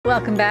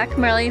Welcome back,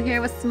 Marlene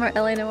here with some more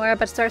Noire,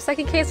 about to start our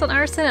second case on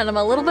arson, and I'm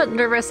a little bit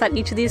nervous that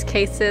each of these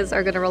cases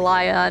are going to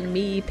rely on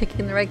me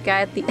picking the right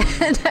guy at the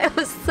end. I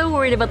was so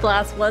worried about the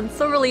last one,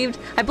 so relieved.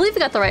 I believe we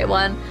got the right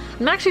one.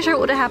 I'm not actually sure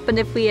what would have happened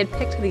if we had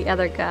picked the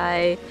other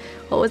guy.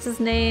 What was his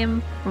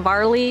name?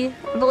 Varley,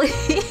 I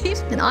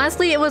believe? And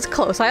honestly, it was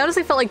close. I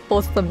honestly felt like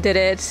both of them did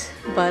it,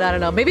 but I don't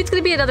know. Maybe it's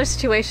going to be another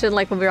situation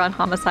like when we were on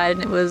Homicide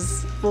and it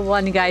was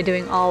one guy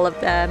doing all of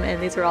them,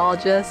 and these are all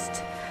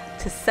just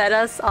to set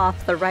us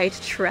off the right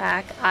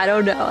track. I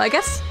don't know. I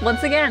guess,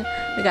 once again,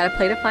 we gotta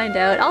play to find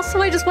out.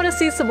 Also, I just want to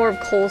see some more of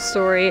Cole's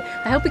story.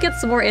 I hope we get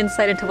some more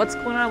insight into what's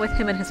going on with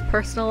him and his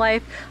personal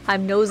life.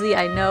 I'm nosy,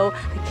 I know.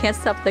 I can't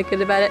stop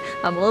thinking about it.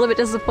 I'm a little bit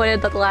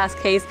disappointed that the last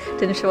case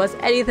didn't show us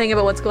anything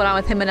about what's going on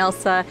with him and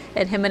Elsa,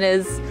 and him and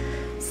his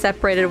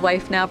separated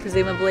wife now,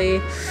 presumably.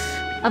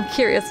 I'm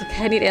curious.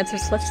 Okay, I need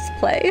answers, so let's just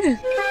play.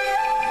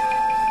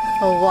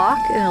 A walk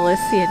in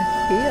Elysian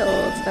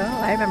fields. Oh,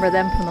 I remember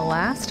them from the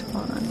last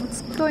one.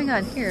 What's going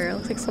on here? It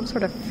looks like some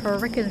sort of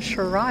frickin'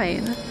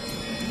 shrine.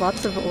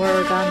 Lots of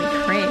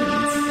origami cranes.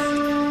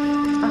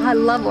 Oh, I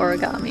love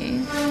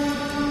origami.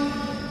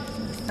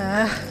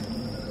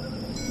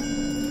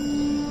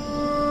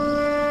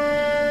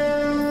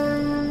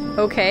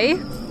 Okay.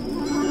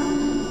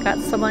 Got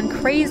someone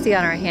crazy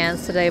on our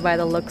hands today by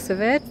the looks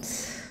of it.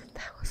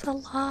 That was a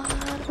lot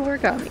of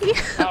origami.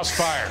 House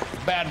fire.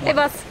 Bad one. Hey,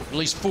 boss. At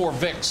least 4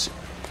 Vicks.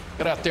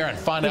 Get out there and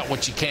find out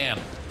what you can.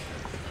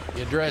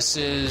 The address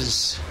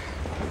is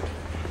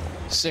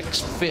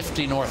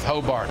 650 North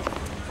Hobart.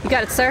 You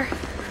got it, sir.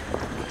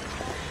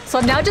 So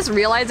I'm now just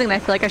realizing, and I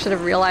feel like I should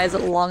have realized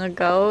it long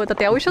ago, that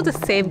they always show the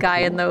same guy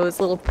in those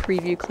little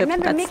preview clips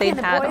with that same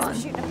hat on.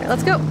 Right,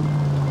 let's go.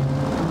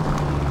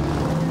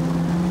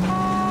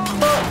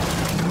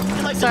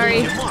 Like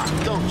Sorry. Mark,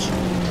 don't you?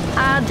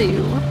 I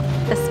do.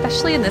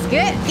 Especially in this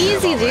game.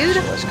 Easy, dude.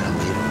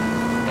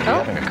 Are you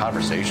having a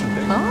conversation,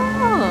 baby?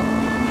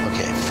 Oh.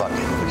 Okay, fuck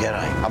it. Forget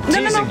I'm No,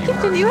 teasing you.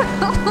 continue.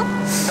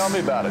 Tell me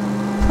about it.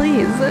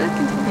 Please,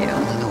 continue.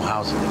 The new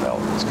housing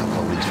development's a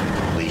couple of weeks from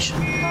completion.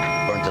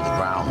 Burned to the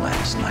ground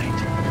last night.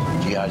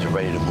 GIs are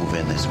ready to move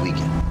in this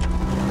weekend. The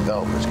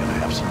developer's gonna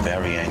have some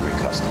very angry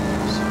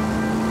customers.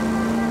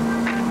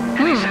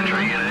 Any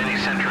century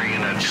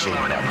unit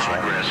 211 in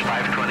progress,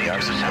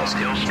 522 South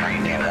Hill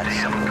Street, near the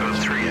dam, code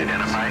 3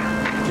 identified.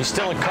 He's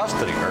still in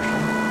custody,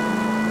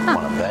 Herschel.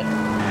 Wanna bet?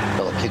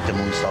 Fella kicked the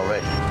moose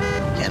already.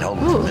 Can't hold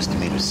him for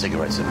misdemeanor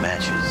cigarettes and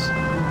matches.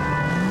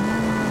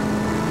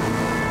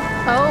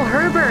 Oh,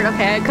 Herbert.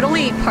 Okay, I could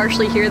only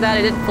partially hear that.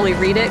 I didn't fully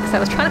read it because I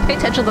was trying to pay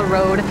attention to the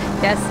road.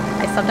 Yes,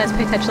 I sometimes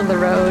pay attention to the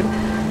road.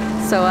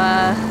 So,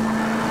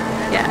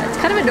 yeah, it's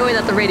kind of annoying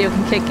that the radio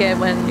can kick in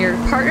when your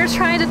partner's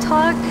trying to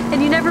talk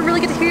and you never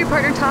really get to hear your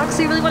partner talk,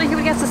 so you really want to hear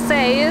what he has to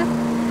say.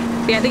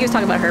 But yeah, I think he was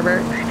talking about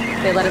Herbert.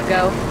 They let him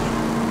go.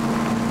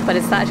 But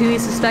is that who he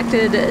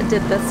suspected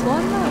did this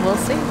one? We'll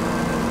see.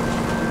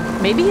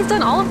 Maybe he's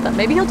done all of them.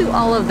 Maybe he'll do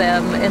all of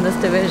them in this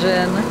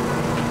division.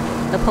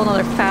 They'll pull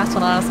another fast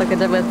one on us like they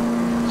did with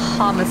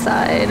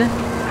Homicide.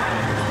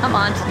 I'm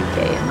on to the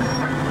game.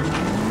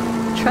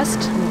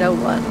 Trust no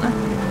one.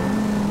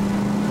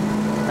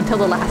 Until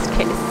the last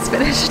case is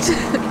finished.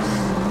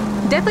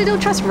 Definitely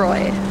don't trust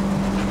Roy.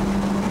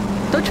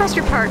 Don't trust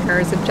your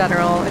partners in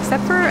general,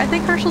 except for, I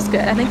think Herschel's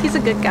good. I think he's a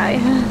good guy.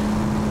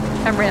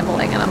 I'm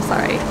rambling and I'm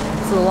sorry.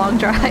 It's a long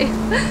drive.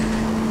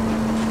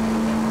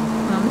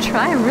 I'm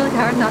trying really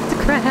hard not to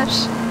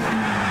crash.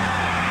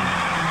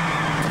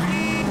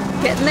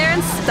 Getting there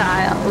in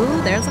style.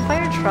 Ooh, there's a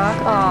fire truck.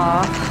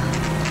 Aw.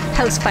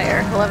 House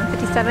fire,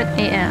 11:57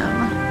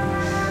 a.m.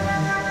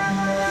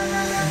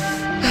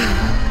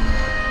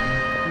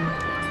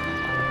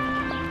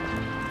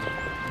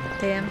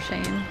 Damn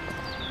shame.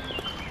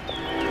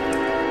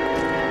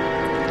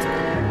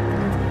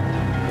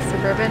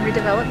 Suburban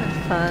Redevelopment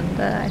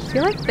Fund. I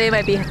feel like they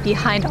might be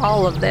behind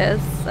all of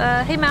this.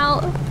 Hey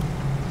Mal.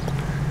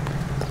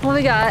 What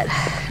we got?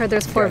 Or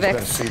there's 4 You guys Vicks.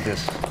 better see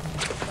this.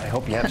 I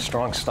hope you have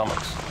strong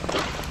stomachs.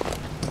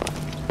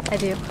 I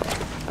do.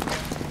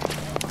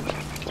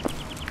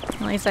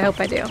 At least I hope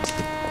I do.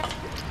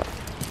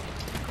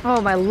 Oh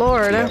my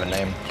lord. Do you have a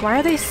name? Why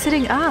are they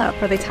sitting up?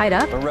 Are they tied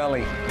up?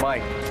 Morelli,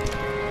 Mike.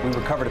 We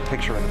recovered a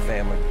picture of the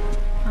family.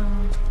 Oh.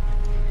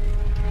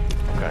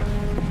 Okay.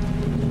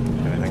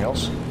 Anything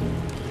else?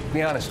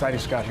 Be honest, I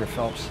just got here,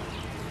 Phelps.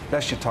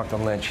 Best you talk to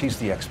Lynch. He's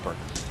the expert.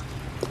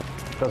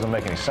 Doesn't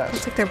make any sense.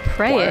 Looks like they're Why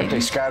praying. aren't they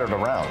scattered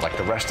around like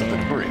the rest of the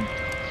debris?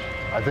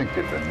 I think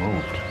they've been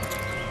moved.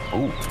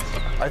 Ooh.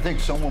 I think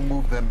someone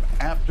moved them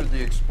after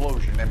the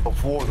explosion and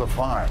before the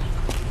fire.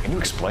 Can you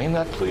explain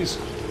that, please?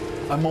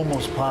 I'm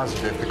almost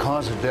positive the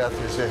cause of death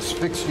is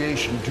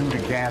asphyxiation due to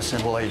gas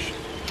inhalation.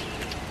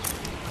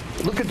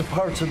 Look at the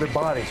parts of their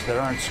bodies that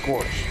aren't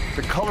scorched.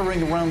 The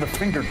coloring around the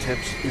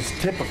fingertips is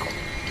typical.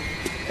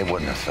 They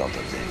wouldn't have felt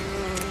it then.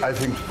 I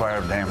think the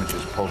fire damage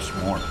is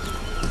post-mortem.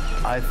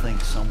 I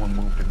think someone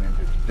moved him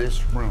into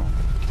this room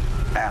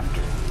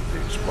after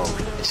the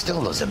explosion. It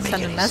still doesn't make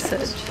Send a any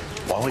message. sense.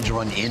 Why would you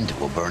run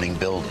into a burning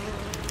building?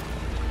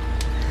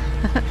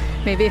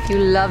 Maybe if you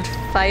loved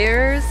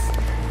fires.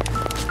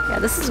 Yeah,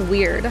 this is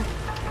weird.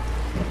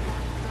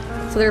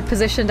 So they're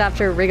positioned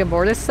after rigor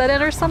mortis set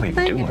in or something?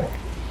 What are you doing?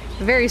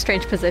 Very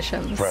strange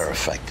positions. Prayer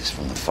effect is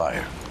from the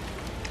fire.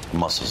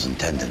 Muscles and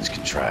tendons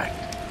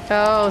contract.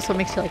 Oh, so it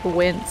makes you like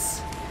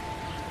wince.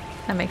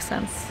 That makes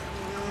sense.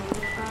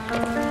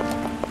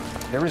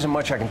 There isn't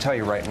much I can tell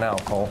you right now,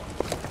 Cole.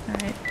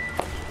 Alright.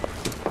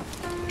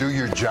 Do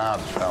your job,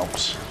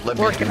 Phelps. Let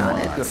me Working do on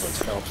mine. it. Good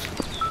one, Phelps.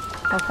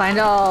 I'll find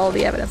all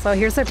the evidence. Oh,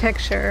 here's their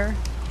picture.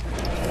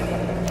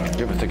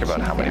 You ever think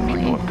about how many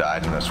people have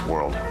died in this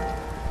world?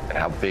 And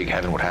how big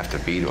heaven would have to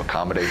be to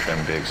accommodate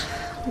them bigs?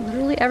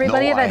 Literally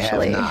everybody No,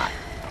 eventually. I have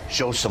not.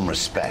 Show some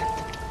respect.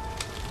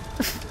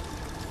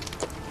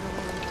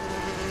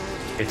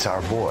 It's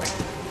our boy.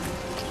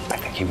 I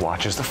think he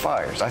watches the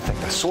fires. I think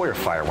the Sawyer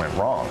fire went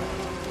wrong.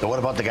 So what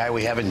about the guy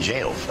we have in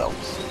jail,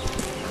 Phelps?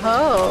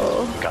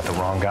 Oh. Got the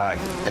wrong guy.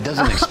 That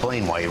doesn't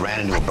explain why he ran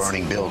into a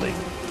burning building.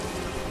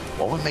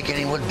 What would make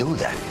anyone do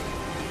that?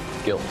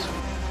 Guilt.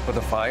 For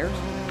the fires?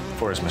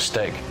 For his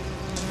mistake.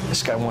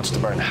 This guy wants to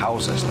burn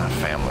houses, not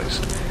families.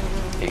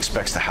 He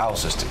expects the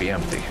houses to be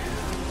empty.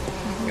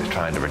 He was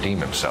trying to redeem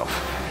himself.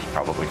 He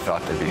probably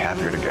thought they'd be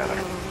happier together.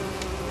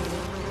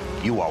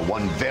 You are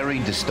one very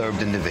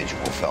disturbed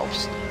individual,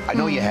 Phelps. I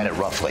know you had it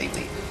rough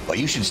lately, but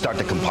you should start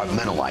to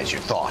compartmentalize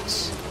your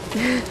thoughts.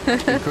 You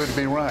could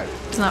be right.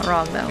 It's not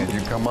wrong though. Can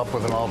you come up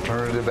with an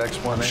alternative I'm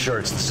explanation? sure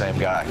it's the same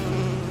guy.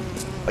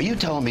 Are you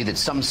telling me that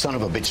some son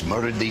of a bitch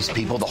murdered these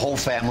people, the whole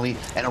family,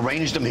 and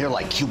arranged them here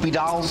like Cupid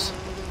dolls?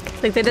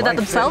 Like they did that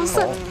Might fit, themselves?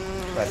 Cole,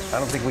 but I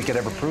don't think we could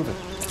ever prove it.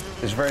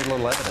 There's very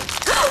little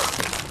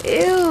evidence.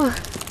 Ew.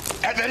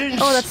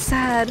 Evidence? Oh, that's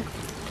sad.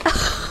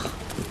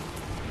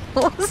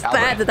 What was Albert,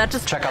 that? Did that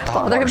just check out the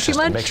hot bother water him too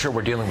system. much? Make sure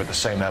we're dealing with the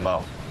same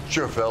MO.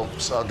 Sure,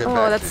 Phelps. I'll get Oh,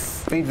 back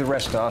that's... Leave the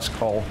rest to us,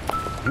 Cole.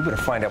 You better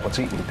find out what's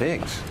eating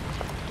pigs.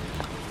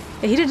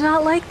 He did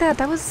not like that.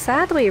 That was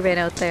sad the way he ran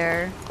out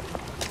there.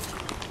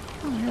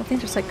 Oh, the thing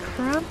just like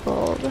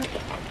crumpled.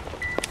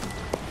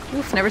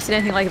 Oof, never seen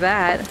anything like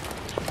that.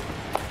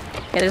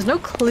 Yeah, there's no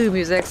clue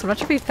music, so I'm not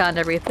sure if we found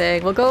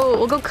everything. We'll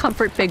go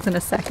comfort pigs in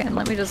a second.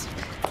 Let me just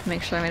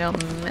make sure we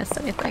don't miss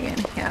anything in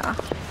here.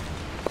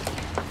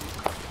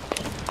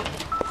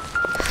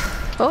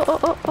 Oh,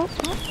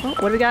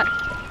 what do we got?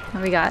 What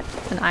do we got?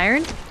 An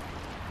iron?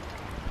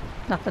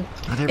 Nothing.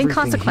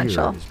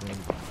 Inconsequential.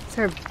 Is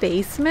there a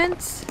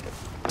basement?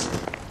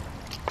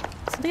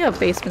 Something about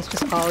basements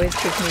just always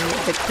gives me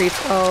the creeps.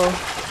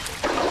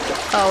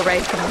 Oh,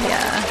 right, from the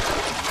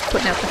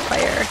putting out the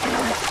fire.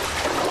 Yeah.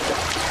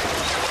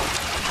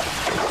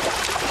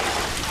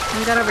 What do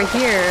we got over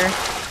here?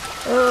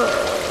 Oh,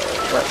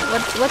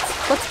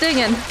 what's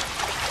dinging?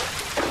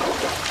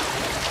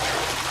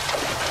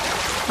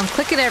 I'm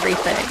clicking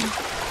everything.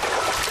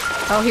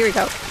 Oh, here we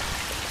go.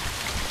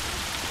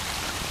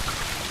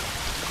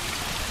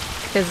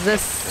 Is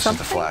this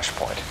something? Is the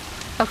flashpoint.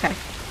 Okay.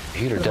 The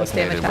heater So what's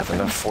detonated damage with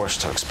enough happened? force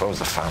to expose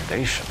the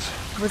foundations.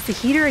 It was the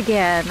heater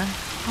again.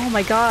 Oh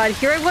my god.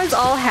 Here I was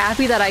all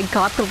happy that I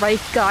got the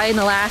right guy in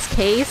the last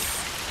case.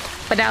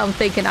 But now I'm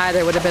thinking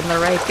either would have been the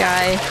right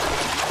guy.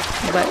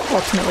 But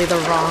ultimately the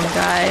wrong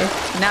guy.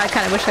 Now I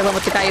kind of wish I went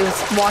with the guy who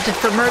was wanted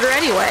for murder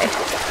anyway.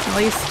 At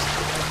least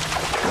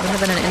I would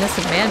have been an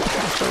innocent man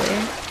potentially.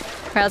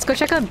 Alright, let's go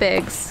check on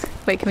Biggs.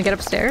 Wait, can we get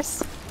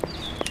upstairs?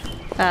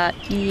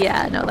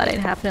 Yeah, no, that ain't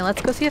happening.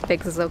 Let's go see if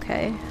Biggs is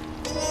okay.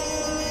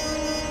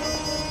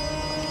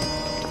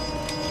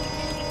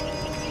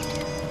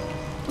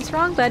 What's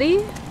wrong, buddy?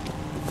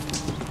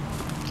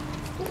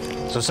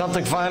 So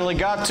something finally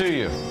got to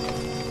you.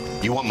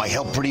 You want my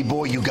help, pretty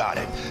boy? You got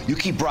it. You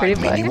keep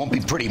bribing me, boy? and you won't be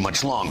pretty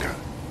much longer.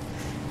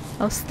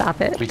 Oh,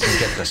 stop it. We can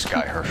get this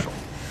guy, Herschel.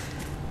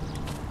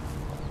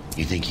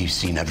 You think you've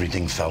seen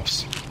everything,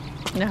 Phelps?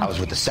 No. I was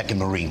with the 2nd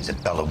Marines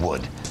at Bella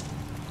Wood.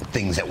 The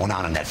things that went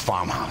on in that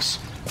farmhouse.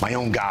 My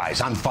own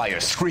guys on fire,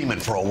 screaming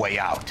for a way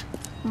out.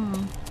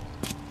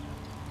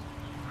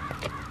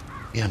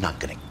 You're not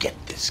gonna get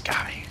this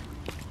guy.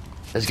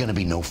 There's gonna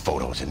be no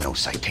photos and no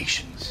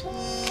citations.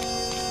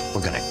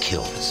 We're gonna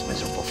kill this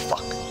miserable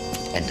fuck.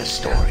 End of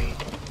story.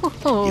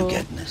 Oh. You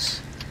getting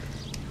this?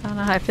 I don't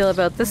know how I feel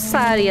about this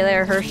side of you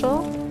there,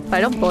 Herschel. But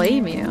I don't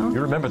blame you.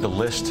 You remember the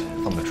list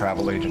from the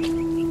travel agent?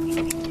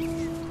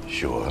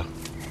 Sure.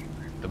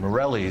 The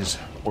Morellis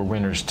were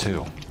winners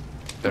too.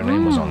 Their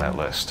name was on that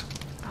list.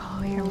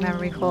 Oh, your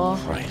memory hole.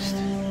 Christ.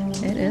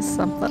 It is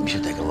something. We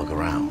should take a look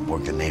around,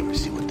 work the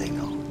neighbors, see what they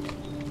know.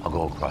 I'll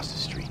go across the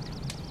street.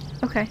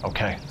 Okay.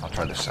 Okay, I'll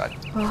try this side.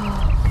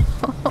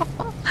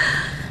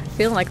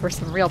 Feeling like we're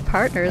some real I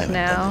partners haven't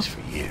done now. this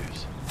for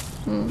years.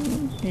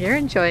 You're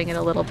enjoying it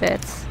a little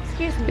bit.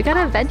 We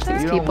gotta avenge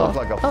these You don't people. look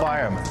like a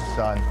fireman,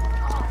 son.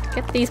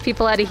 Get these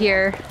people out of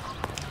here.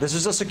 This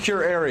is a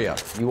secure area.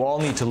 You all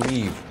need to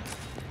leave.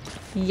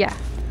 Yeah.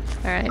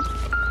 Alright.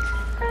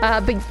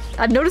 But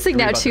I'm noticing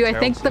now too, I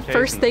think the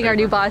first thing our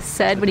new boss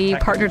said when he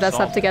partnered us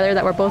up together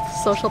that we're both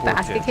social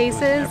basket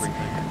cases.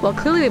 Well,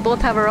 clearly we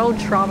both have our own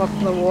trauma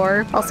from the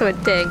war. Also,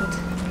 it dinged.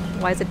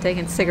 Why is it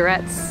dinging?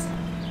 Cigarettes.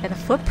 And a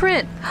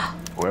footprint.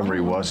 Whoever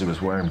he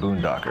was wearing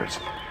boondockers.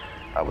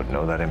 I would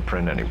know that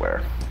imprint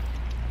anywhere.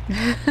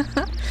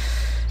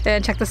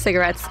 And check the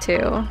cigarettes too.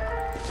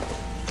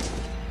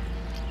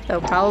 Oh,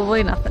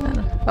 probably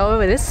nothing. Oh,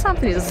 it is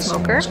something. He's a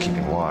smoker. Someone's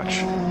keeping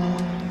watch.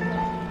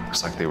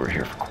 Looks like they were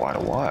here for quite a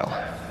while.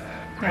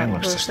 Brand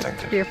looks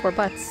distinctive. 3 or 4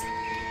 butts.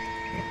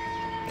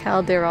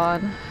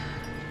 Calderon.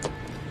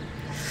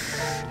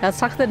 Now let's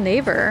talk to the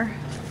neighbor.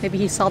 Maybe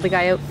he saw the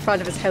guy out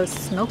front of his house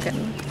smoking.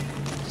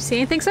 Did you see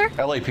anything, sir?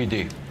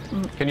 LAPD.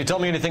 Can you tell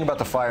me anything about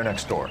the fire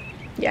next door?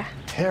 Yeah.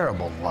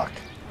 Terrible luck.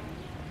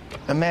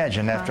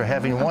 Imagine after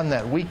having won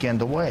that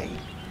weekend away.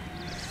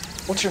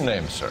 What's your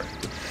name, sir?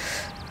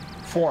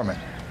 Foreman.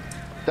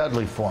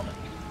 Dudley Foreman.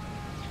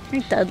 Hey,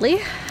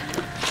 Dudley.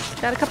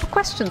 Got a couple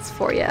questions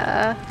for you.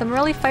 The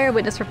Morelli fire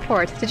witness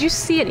report. Did you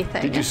see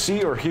anything? Did you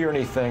see or hear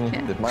anything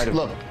that might have...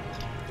 Look,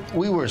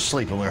 we were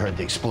asleep when we heard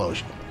the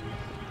explosion.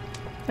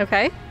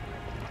 Okay.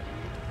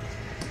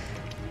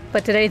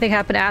 But did anything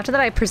happen after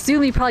that? I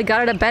presume you probably got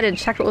out of bed and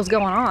checked what was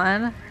going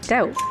on.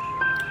 Doubt.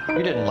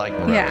 You didn't like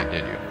Morelli,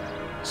 did you?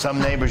 Some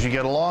neighbors you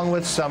get along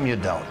with, some you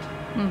don't.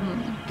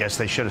 Guess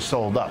they should have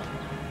sold up.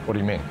 What do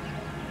you mean?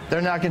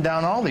 They're knocking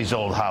down all these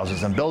old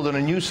houses and building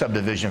a new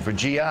subdivision for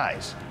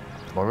GIs.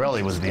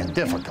 Morelli was being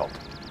difficult.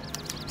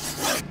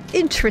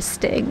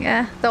 Interesting.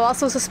 Though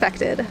also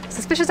suspected.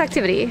 Suspicious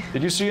activity.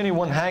 Did you see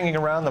anyone hanging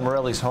around the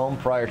Morelli's home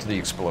prior to the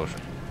explosion?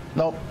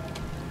 Nope.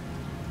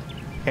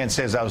 Can't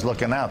say as I was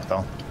looking out,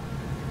 though.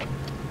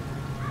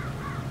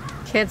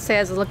 Can't say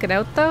as I was looking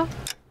out, though?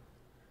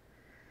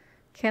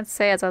 Can't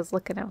say as I was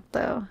looking out,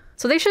 though.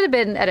 So they should have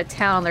been out of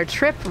town on their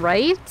trip,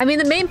 right? I mean,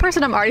 the main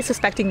person I'm already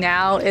suspecting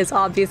now is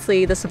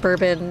obviously the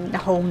suburban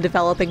home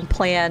developing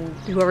plan,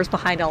 whoever's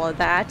behind all of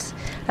that.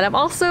 And I'm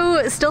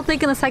also still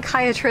thinking the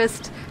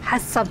psychiatrist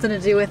has something to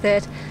do with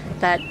it.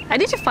 That I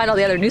need to find all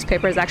the other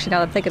newspapers, actually, now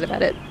that I'm thinking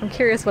about it. I'm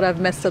curious what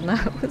I've missed in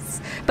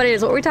those. But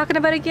anyways, what were we talking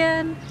about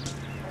again?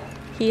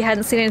 He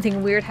hadn't seen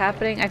anything weird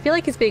happening. I feel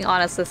like he's being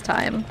honest this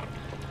time.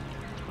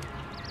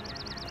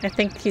 I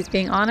think he's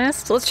being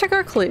honest. So let's check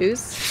our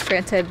clues.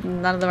 Granted,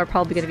 none of them are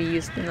probably going to be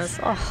used in this.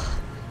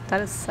 Oh, that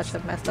is such a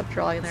messed up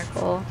drawing there,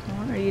 Cole.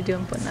 What are you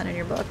doing putting that in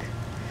your book?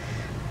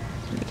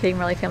 Indicating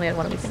Morelli family had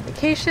 1 weekend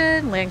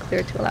vacation. Land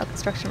cleared to allow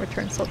construction,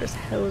 return soldiers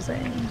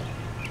housing.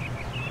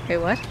 Wait,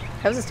 what?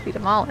 Houses to be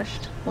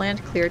demolished.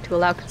 Land cleared to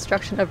allow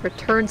construction of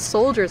returned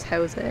soldiers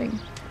housing.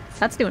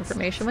 That's new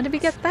information. When did we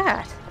get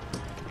that?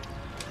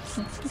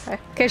 Okay.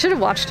 Okay, I should have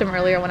watched him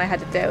earlier when I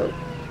had to doubt.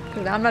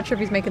 I'm not sure if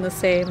he's making the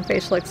same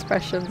facial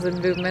expressions and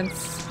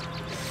movements.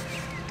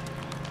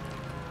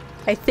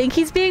 I think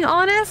he's being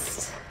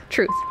honest.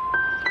 Truth.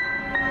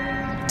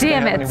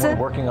 Damn it! Anyone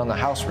working on the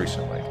house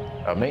recently?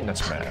 A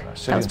maintenance man, a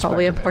city That was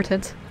probably inspector.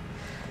 important.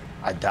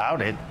 I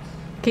doubt it.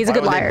 He's a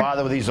good Why would liar. they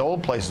bother with these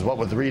old places? What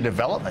with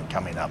redevelopment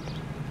coming up?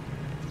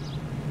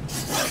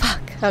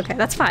 Fuck. Okay,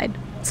 that's fine.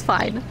 It's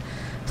fine.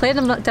 Planned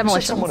You said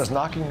demolitions. someone is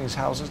knocking these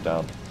houses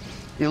down?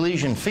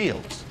 Elysian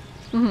Fields.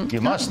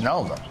 You must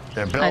know them.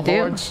 They're I do.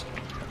 billboards.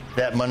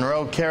 That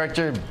Monroe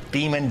character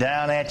beaming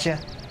down at you.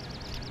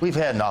 We've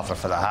had an offer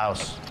for the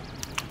house.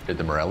 Did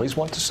the Morellis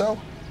want to sell?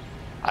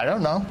 I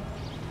don't know.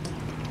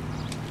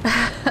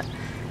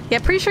 Yeah,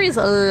 pretty sure he's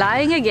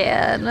lying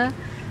again.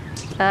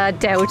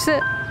 Doubt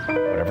it.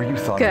 Whatever you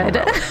thought Good.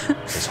 of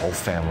Morelli, this whole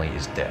family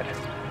is dead.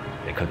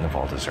 They couldn't have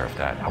all deserved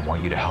that. I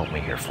want you to help me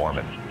here,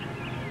 Foreman.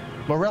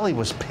 Morelli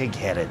was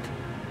pig-headed.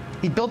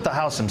 He built the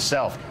house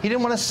himself. He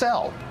didn't want to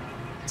sell.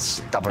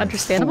 Stubborn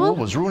Understandable. fool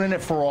was ruining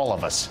it for all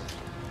of us.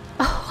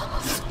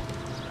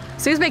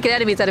 So he was making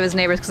enemies out of his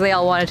neighbors because they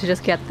all wanted to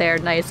just get their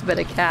nice bit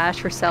of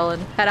cash for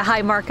selling at a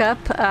high markup.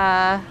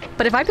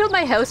 But if I built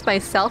my house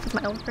myself with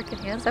my own freaking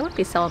hands, I wouldn't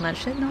be selling that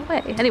shit. No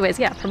way. Anyways,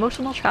 yeah,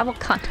 promotional travel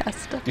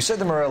contest. You said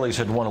the Morellis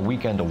had won a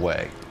weekend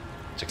away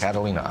to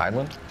Catalina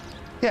Island?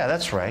 Yeah,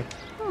 that's right.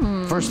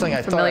 First thing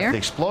I thought familiar. after the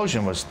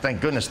explosion was,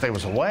 thank goodness they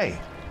was away.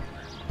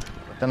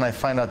 But then I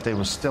find out they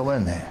was still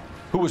in there.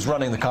 Who was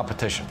running the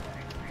competition?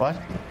 What?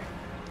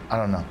 I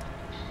don't know.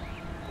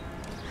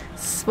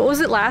 What was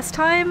it last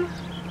time?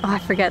 Oh, I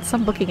forget.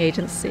 Some booking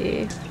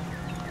agency.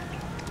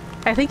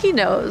 I think he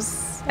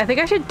knows. I think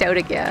I should doubt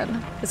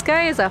again. This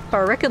guy is a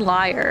frickin'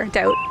 liar.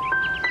 Doubt.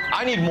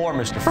 I need more,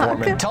 Mr. Fuck.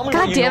 Foreman. Tell me God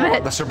what you damn know it.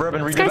 about the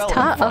Suburban This guy's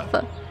Redevelopment tough.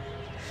 Fund.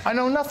 I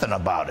know nothing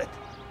about it.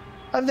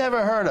 I've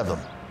never heard of them.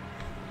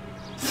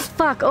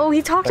 Fuck. Oh,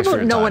 he talked Thanks for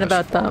about your time, knowing Mr.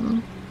 about Foreman.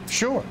 them.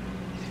 Sure.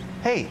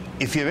 Hey,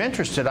 if you're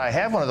interested, I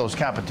have one of those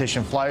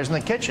competition flyers in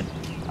the kitchen.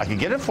 I could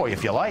get it for you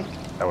if you like.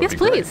 That would Yes, be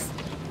great. please.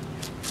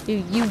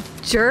 You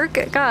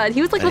jerk. God,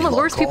 he was like one of the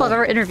Hey, worst people I've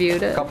Cole. ever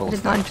interviewed. Couple I of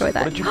did not things. enjoy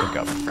that. What did you pick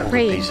up?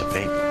 Great. Piece of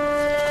paper.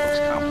 Looks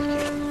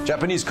complicated.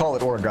 Japanese call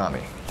it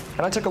origami.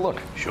 Can I take a look?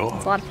 Sure.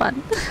 It's a lot of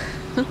fun.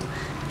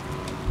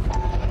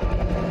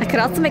 I could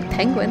also make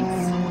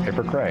penguins.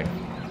 Paper crane.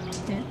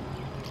 Yeah.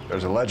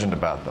 There's a legend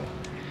about them.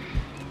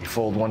 You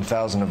fold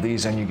 1,000 of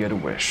these and you get a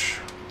wish.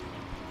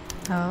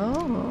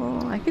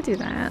 Oh, I could do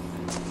that.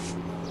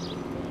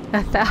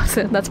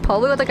 1,000. That's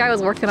probably what the guy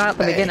was working on at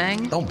the Hey,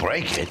 beginning. don't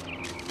break it.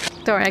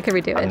 Don't worry, I can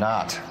redo I'm it.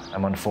 not.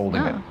 I'm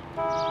unfolding it.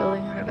 Oh.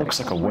 building. Looks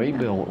like a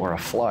waybill or a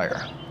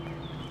flyer.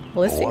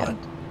 Elysian.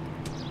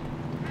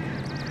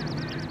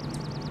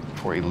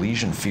 For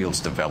Elysian Fields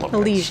development.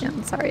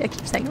 Elysian, sorry, I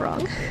keep saying it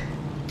wrong.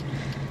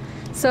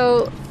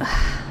 So,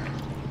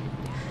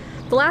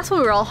 the last one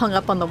we were all hung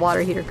up on the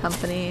water heater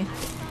company.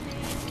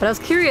 But I was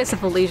curious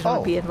if Elysian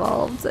would be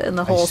involved in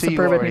the whole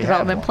suburban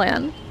development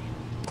plan.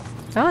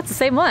 Oh, it's the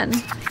same one.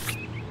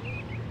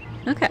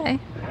 Okay.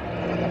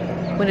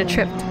 Win a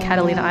trip to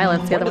Catalina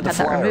Islands, the other one had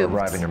that removed.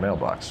 Arrive in your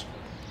mailbox?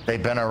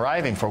 They've been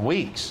arriving for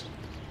weeks.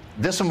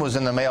 This one was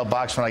in the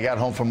mailbox when I got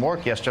home from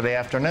work yesterday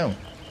afternoon.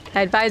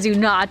 I advise you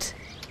not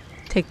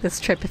take this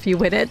trip if you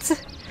win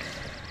it.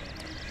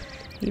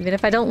 Even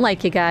if I don't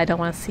like you, guy, I don't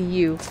want to see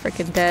you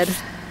freaking dead.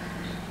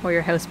 Or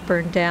your house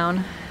burned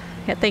down.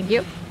 Yeah, thank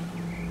you.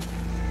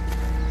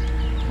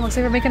 Looks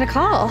like we're making a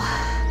call.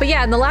 But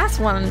yeah, in the last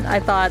one, I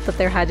thought that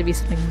there had to be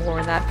something more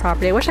in that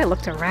property. I wish I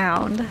looked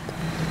around.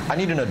 I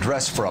need an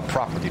address for a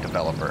property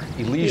developer.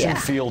 Elysian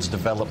Fields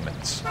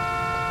Developments.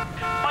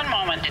 One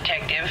moment,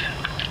 detective.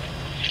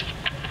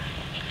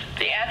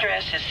 The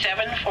address is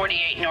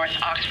 748 North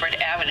Oxford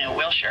Avenue,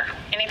 Wilshire.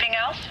 Anything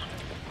else?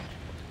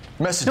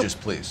 Messages,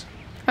 please.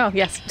 Oh,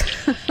 yes.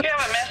 You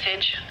have a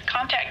message.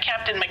 Contact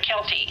Captain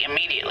McKelty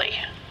immediately.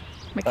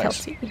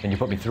 McKelty. Nice. Can you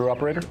put me through,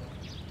 operator?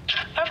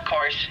 Of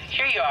course.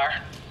 Here you are.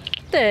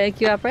 Thank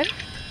you, operator.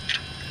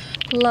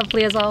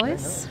 Lovely as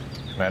always.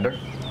 Commander?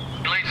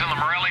 Leads on the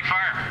Morelli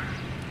fire.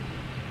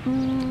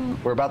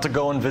 We're about to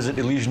go and visit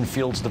Elysian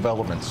Fields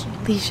Developments.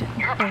 Elysian.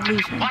 You're about to do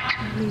Elysian. what?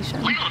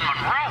 Elysian. Leland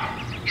Monroe.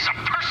 He's a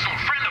personal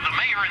friend of the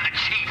mayor and the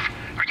chief.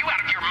 Are you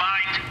out of your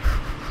mind?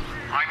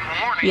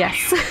 I'm warning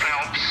Yes. you,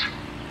 Phelps.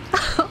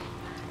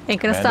 Ain't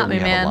gonna stop me,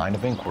 we have man. a line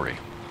of inquiry.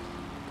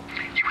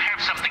 You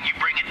have something, you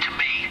bring it to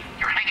me.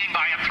 You're hanging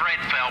by a thread,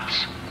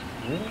 Phelps.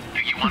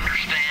 Do you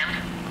understand?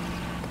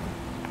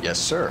 Yes,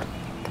 sir.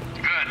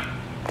 Good.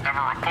 Have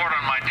a report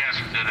on my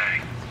desk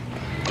today.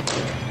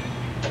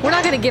 We're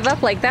not gonna give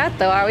up like that,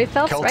 though, are we,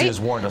 Phelps? Kelty Right? has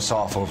warned us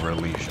off over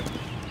Elysian.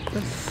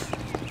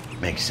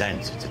 Makes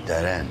sense. It's a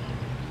dead end.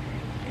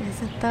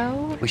 Is it,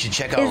 though? We should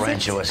check out Is it?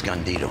 Rancho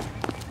Escondido.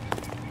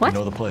 What? You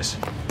know the place?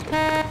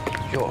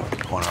 Sure.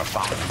 Corner of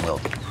Fountain and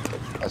Wilton.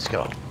 Let's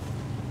go.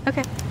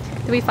 Okay.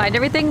 Did we find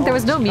everything? There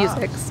was no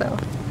music, so...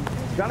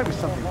 It's gotta be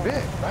something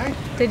big, right?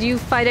 Did you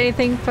find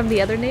anything from the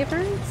other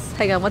neighbors?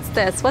 Hang on, what's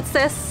this? What's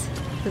this?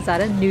 Is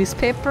that a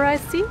newspaper I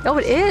see? Oh,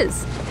 it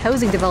is!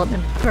 Housing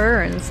development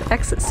burns.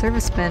 Exit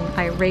servicemen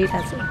irate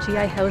as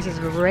GI houses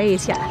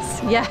raise.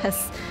 Yes,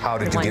 yes. How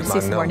did I you want get to my see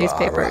some more number,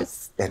 Ira?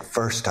 newspapers. At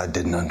first I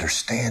didn't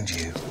understand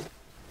you,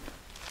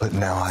 but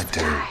now I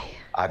do.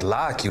 I'd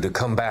like you to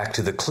come back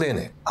to the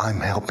clinic. I'm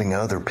helping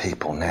other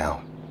people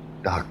now,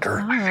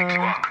 Doctor. I think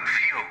you are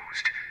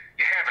confused.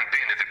 You haven't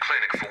been to the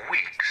clinic for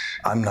weeks.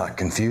 I'm not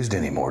confused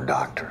anymore,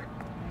 Doctor.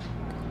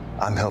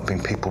 I'm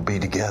helping people be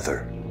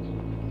together.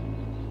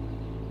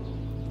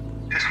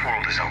 This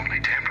world is only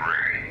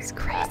temporary. It's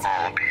crazy. We'll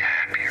all be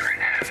happier in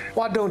heaven.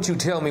 Why don't you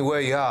tell me where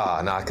you are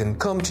and I can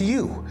come to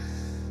you?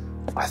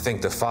 I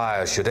think the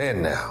fire should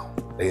end now.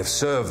 They have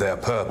served their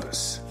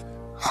purpose.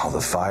 Oh,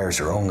 the fires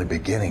are only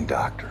beginning,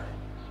 Doctor.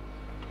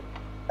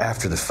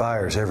 After the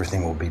fires,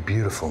 everything will be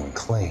beautiful and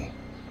clean.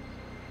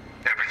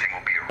 Everything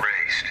will be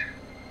erased.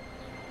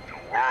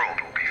 The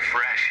world will be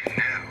fresh and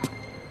new.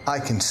 I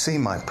can see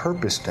my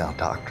purpose now,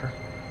 Doctor.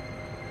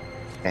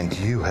 And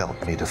you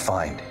helped me to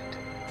find it.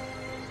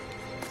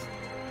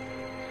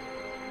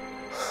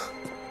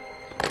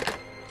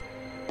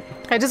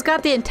 I just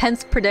got the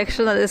intense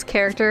prediction that this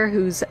character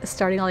who's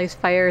starting all these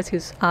fires,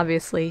 who's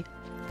obviously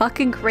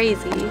fucking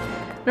crazy.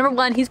 Number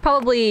one, he's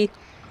probably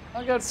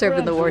served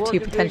in the war too,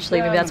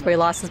 potentially. Maybe that's where he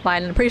lost his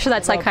mind. And I'm pretty sure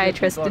that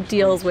psychiatrist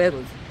deals with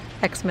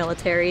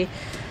ex-military.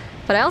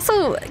 But I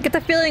also get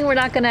the feeling we're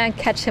not gonna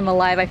catch him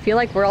alive. I feel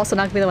like we're also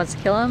not gonna be the ones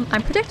to kill him.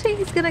 I'm predicting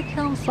he's gonna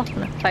kill himself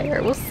in a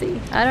fire. We'll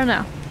see. I don't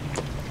know.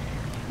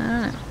 I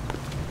don't know.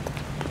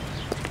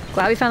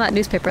 Glad we found that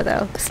newspaper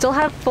though. Still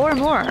have 4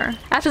 more.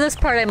 After this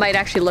part I might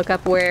actually look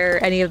up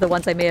where any of the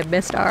ones I may have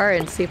missed are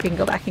and see if we can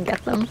go back and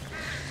get them.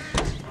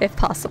 If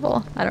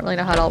possible. I don't really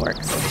know how it all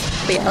works.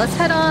 But yeah, let's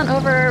head on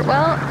over,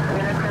 well...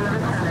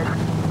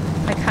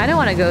 I kinda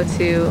wanna go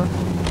to...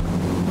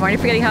 I'm already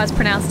forgetting how it's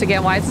pronounced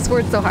again. Why is this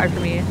word so hard for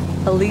me?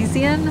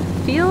 Elysian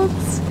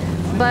Fields?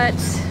 But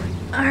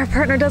our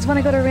partner does want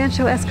to go to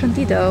Rancho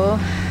Escondido.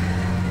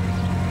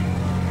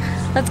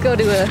 Let's go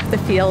to the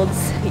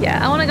fields.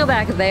 Yeah, I want to go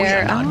back there. We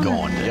are not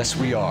going there. Yes,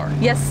 we are.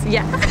 Yes,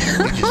 yeah.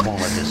 We just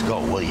won't let this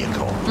go, will you,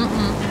 Cole?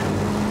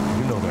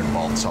 You know they're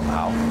involved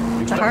somehow. You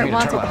The expect heart me to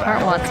wants turn what my the heart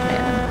back? wants,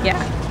 man.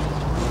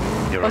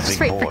 Yeah. You're Well, a it's just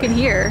big right boy. freaking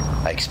here.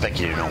 I expect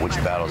you to know which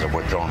battles are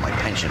worth throwing my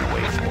pension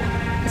away for.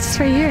 It's just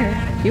right here.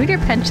 You and your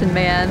pension,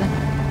 man.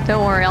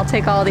 Don't worry, I'll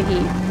take all the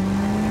heat.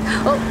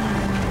 Oh,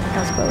 that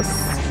was close.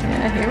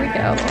 Yeah, here we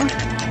go.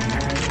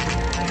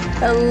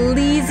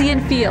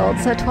 Elysian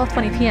Fields at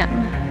 12:20 p.m.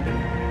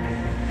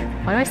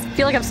 Why do I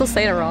feel like I'm still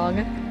saying it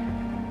wrong?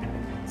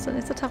 So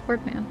it's a tough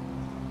word, man.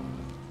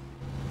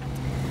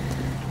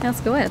 Now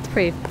let's go in. It's a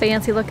pretty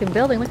fancy looking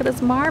building. Look at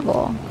this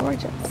marble.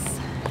 Gorgeous.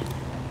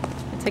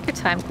 Take your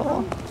time,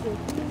 Cole.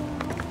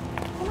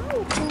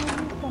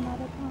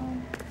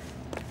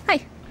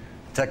 Hi.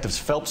 Detectives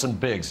Phelps and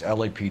Biggs,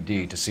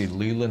 LAPD, to see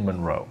Leland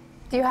Monroe.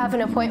 Do you have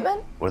an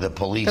appointment? We're the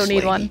police, Don't need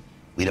lady. one.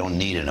 We don't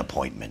need an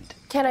appointment.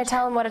 Can I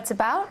tell him what it's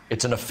about?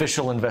 It's an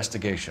official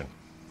investigation.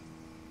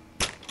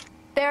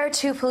 There are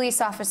 2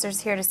 police officers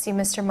here to see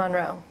Mr.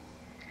 Monroe.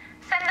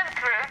 Send them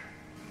through.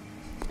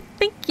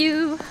 Thank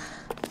you.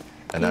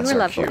 And that's You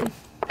were our cue. lovely.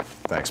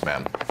 Thanks,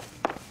 ma'am.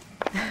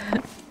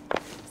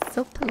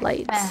 So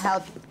polite. May I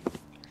help you?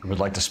 We would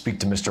like to speak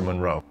to Mr.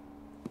 Monroe.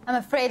 I'm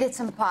afraid it's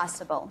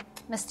impossible.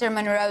 Mr.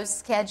 Monroe's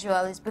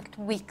schedule is booked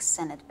weeks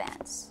in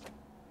advance.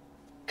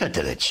 Cut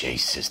to the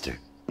chase, sister.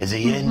 Is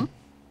he in?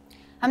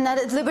 I'm not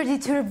at liberty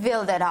to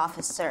reveal that,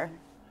 officer.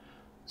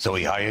 So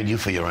he hired you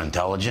for your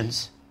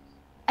intelligence?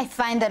 I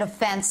find that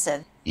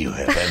offensive. You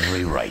have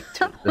every right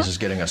to. This is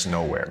getting us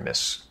nowhere,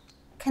 miss.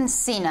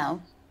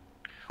 Casino.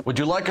 Would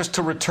you like us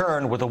to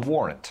return with a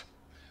warrant?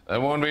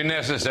 That won't be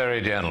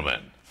necessary,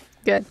 gentlemen.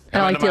 Good. I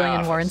don't Come like into my dealing in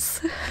office.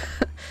 warrants.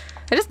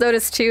 I just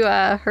noticed too,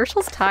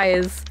 Herschel's tie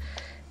is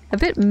a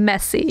bit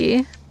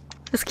messy.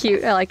 It's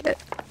cute. I like it.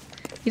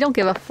 You don't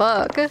give a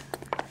fuck.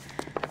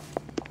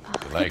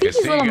 Like These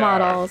little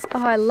models.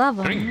 Oh, I love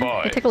them. Drink,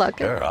 boys. Take a look.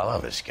 Sure, I'll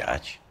have a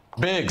scotch.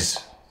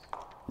 Biggs!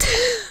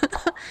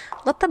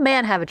 Let the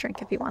man have a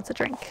drink if he wants a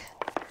drink.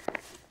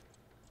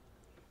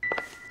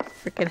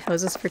 Freaking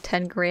houses for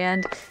 10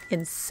 grand.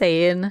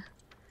 Insane.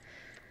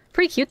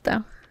 Pretty cute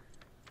though.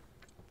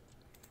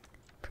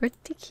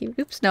 Pretty cute.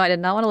 Oops, no, I did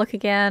not want to look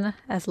again.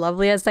 As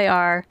lovely as they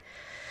are.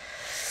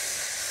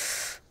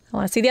 I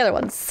want to see the other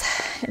ones.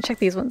 And check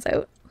these ones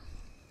out.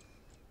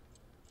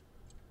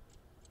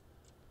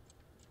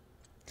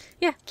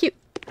 Yeah, cute.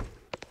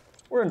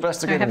 We're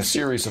investigating have a a seat.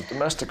 series of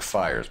domestic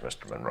fires,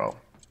 Mr. Monroe.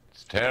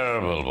 It's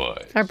terrible,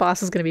 boys. Our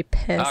boss is going to be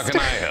pissed. How can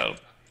I help?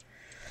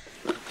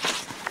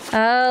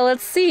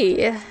 Let's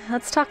see.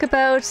 Let's talk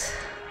about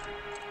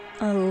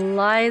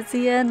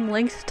Elysian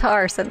linked to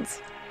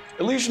Arson's.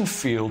 Elysian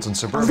Fields and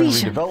Suburban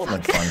Elysian,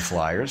 Redevelopment Fund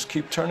flyers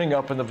keep turning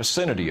up in the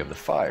vicinity of the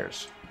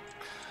fires.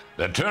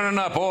 They're turning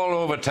up all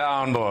over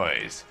town,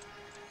 boys.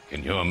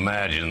 Can you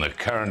imagine the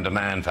current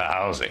demand for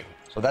housing?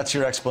 So that's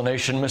your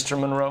explanation, Mr.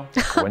 Monroe?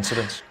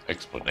 Coincidence?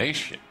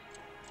 Explanation?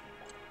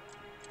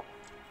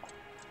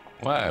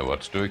 Why,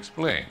 what's to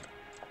explain?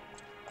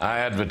 I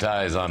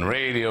advertise on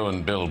radio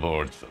and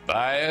billboards for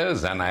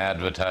buyers, and I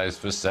advertise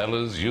for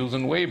sellers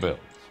using waybills.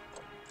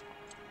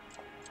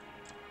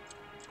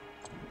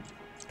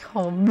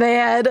 Oh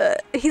man,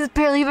 he's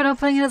barely even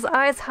opening his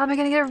eyes. How am I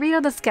gonna get a read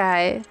on this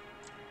guy?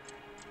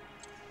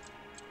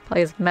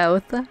 Probably his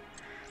mouth.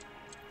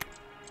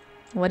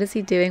 What is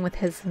he doing with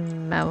his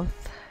mouth?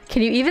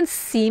 Can you even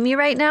see me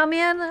right now,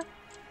 man?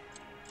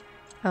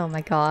 Oh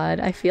my god,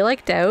 I feel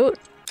like doubt.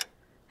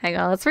 Hang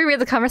on, let's reread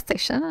the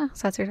conversation.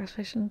 So that's your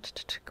explanation.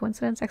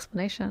 Coincidence,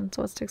 explanation.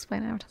 So what's to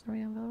explain?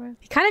 Advertising.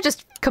 He kind of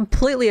just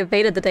completely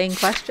evaded the dang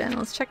question.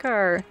 Let's check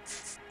our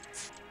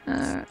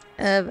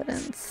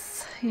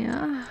evidence.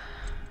 Yeah.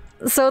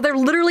 So they're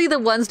literally the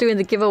ones doing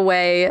the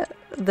giveaway,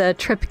 the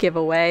trip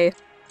giveaway,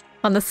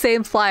 on the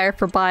same flyer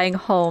for buying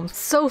homes.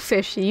 So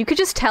fishy. You could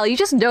just tell, you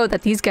just know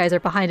that these guys are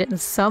behind it in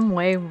some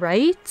way,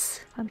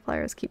 right? Fund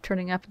flyers keep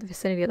turning up in the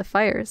vicinity of the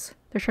fires.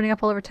 They're turning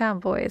up all over town,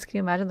 boys. Can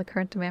you imagine the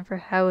current demand for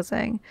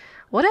housing?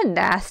 What a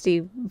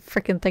nasty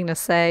freaking thing to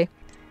say.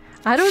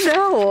 I don't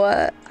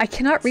know. I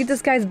cannot read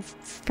this guy's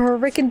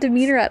frickin'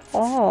 demeanor at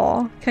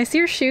all. Can I see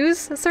your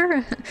shoes,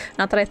 sir?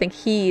 Not that I think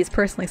he's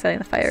personally setting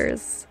the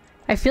fires.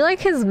 I feel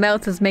like his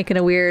mouth is making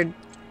a weird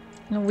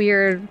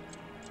thing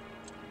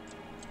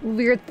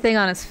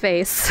on his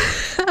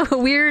face. A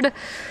weird,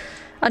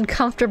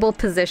 uncomfortable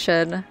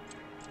position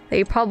that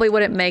you probably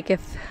wouldn't make if...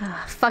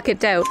 fuck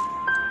it, doubt.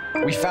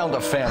 We found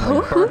a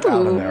family burnt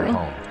out in their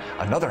home.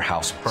 Another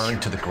house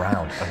burned to the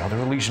ground. Another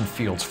Elysian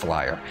Fields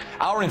flyer.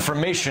 Our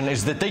information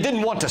is that they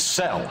didn't want to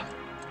sell.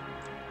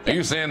 Are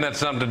you saying that's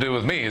something to do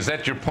with me? Is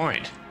that your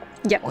point?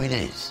 Yep. Point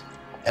is,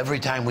 every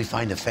time we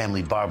find a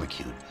family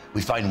barbecued,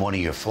 we find one of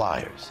your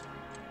flyers.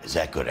 Is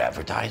that good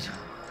advertising?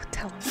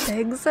 Tell him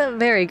things.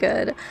 Very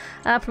good.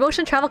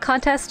 Promotion travel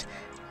contest.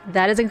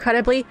 That is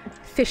incredibly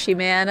fishy,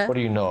 man. What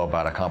do you know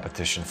about a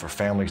competition for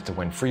families to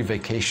win free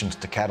vacations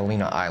to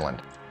Catalina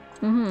Island?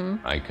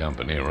 My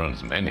company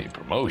runs many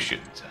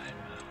promotions.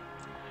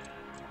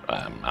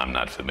 I'm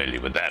not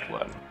familiar with that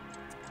one.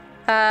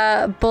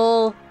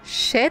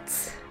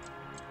 Bullshit.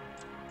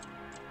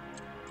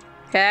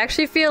 Okay, I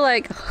actually feel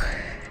like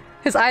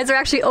his eyes are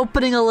actually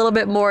opening a little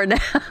bit more now.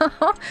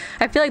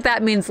 I feel like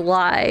that means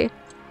lie.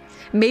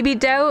 Maybe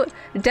doubt.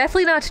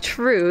 Definitely not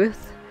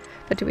truth.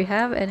 But do we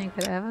have any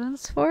good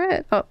evidence for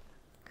it? Oh,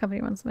 company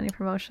runs many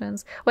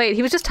promotions. Wait,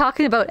 he was just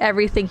talking about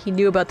everything he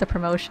knew about the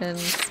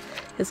promotions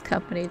his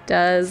company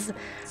does.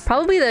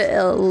 Probably the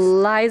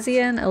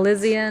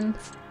Elysian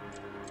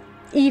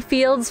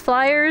E-Fields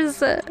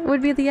flyers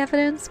would be the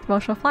evidence.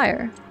 Promotional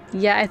flyer.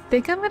 Yeah, I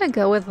think I'm gonna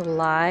go with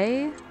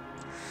lie.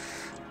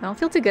 I don't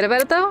feel too good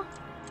about it though.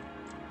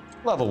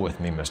 Level with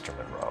me, Mr.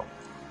 Monroe.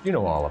 You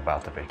know all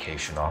about the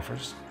vacation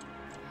offers.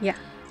 Yeah.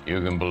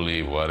 You can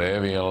believe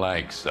whatever you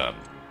like, son.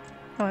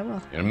 Oh, I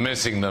will. You're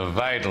missing the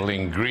vital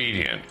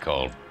ingredient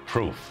called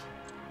proof.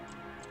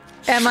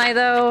 Am I,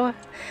 though?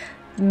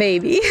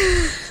 Maybe.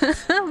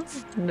 I'm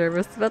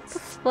nervous about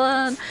this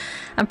one.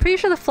 I'm pretty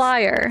sure the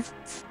flyer.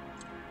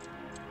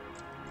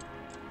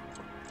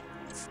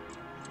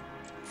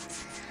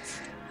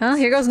 Well,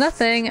 here goes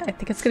nothing. I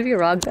think it's gonna be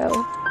wrong,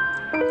 though.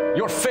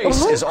 Your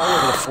face is all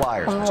over the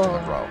flyers,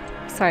 Mr. Monroe.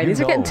 Sorry, these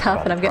are getting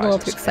tough and I'm getting a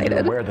little too excited.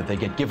 You're aware that they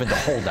get given to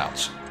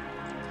holdouts.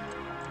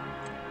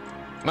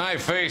 My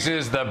face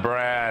is the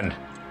brand.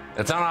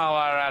 It's on all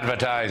our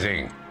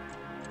advertising.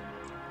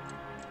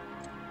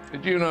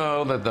 Did you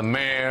know that the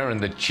mayor and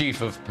the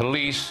chief of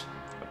police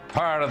are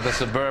part of the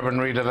Suburban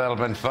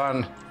Redevelopment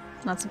Fund?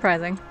 Not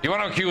surprising. You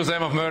want to accuse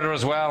them of murder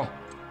as well?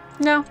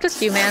 No,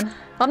 just you, man.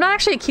 I'm not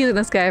actually accusing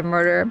this guy of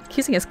murder. I'm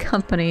accusing his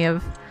company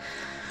of,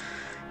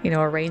 you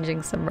know,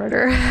 arranging some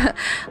murder.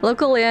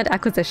 Local land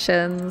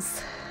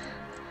acquisitions.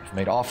 You've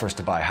made offers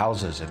to buy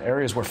houses in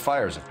areas where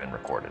fires have been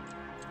recorded.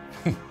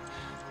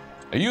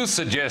 Are you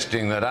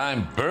suggesting that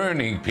I'm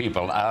burning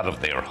people out of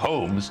their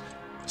homes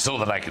so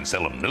that I can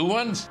sell them new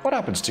ones? What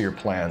happens to your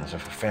plans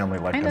if a family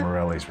like the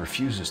Morellis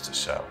refuses to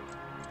sell?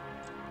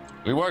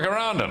 We work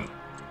around them.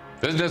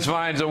 Business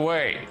finds a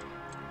way.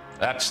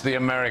 That's the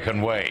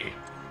American way.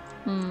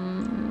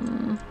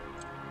 I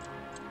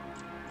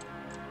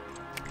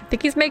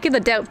think he's making the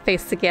doubt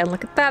face again.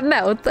 Look at that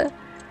mouth.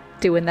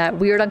 Doing that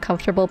weird,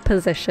 uncomfortable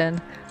position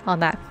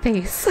on that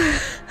face.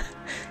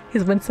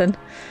 He's wincing.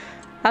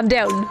 I'm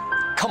doubting.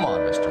 Come on,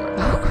 Mr.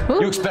 Monroe.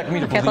 You expect me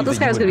to believe this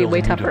guy was that you gonna be would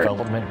way build a new tougher.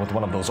 development with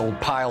one of those old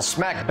piles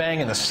smack bang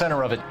in the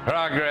center of it?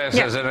 Progress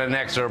is an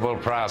inexorable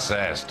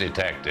process,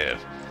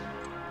 detective.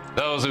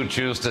 Those who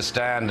choose to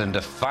stand in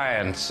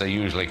defiance are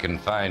usually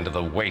confined to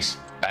the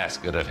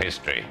wastebasket of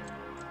history.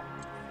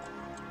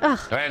 Ugh.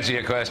 To answer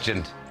your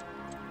question,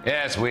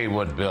 yes, we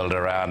would build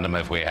around them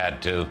if we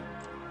had to.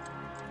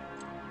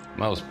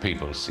 Most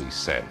people see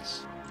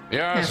sense. The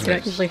Yeah, so you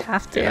don't usually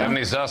have to. Do you have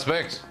any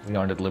suspects? We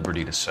aren't at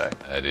liberty to say.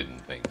 I didn't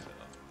think so.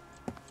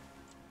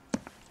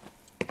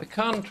 The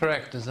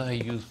contractors I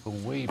use for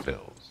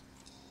waybills.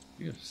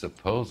 Do you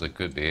suppose it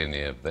could be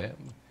any of them?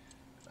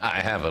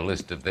 I have a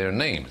list of their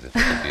names if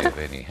it could be of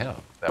any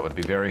help. That would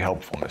be very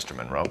helpful, Mr.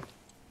 Monroe.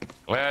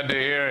 Glad to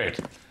hear it.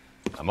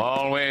 I'm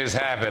always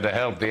happy to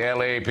help the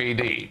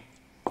LAPD.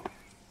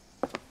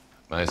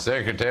 My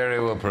secretary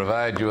will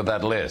provide you with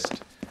that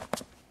list.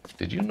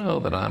 Did you know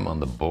that I'm on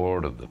the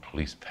board of the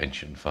police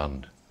pension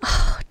fund?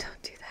 Oh,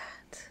 don't do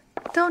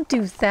that. Don't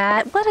do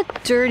that. What a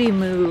dirty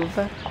move.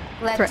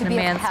 Glad Threaten to a be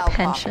of man's help,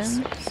 pension.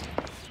 officers.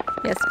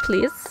 Yes,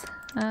 please.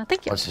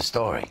 Thank you. What's the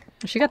story?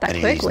 She got that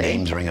Any quickly. of these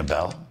names ring a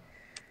bell?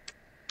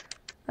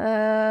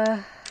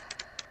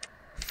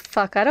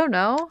 Fuck, I don't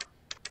know.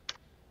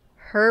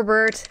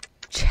 Herbert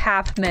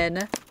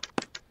Chapman.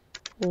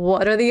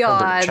 What are the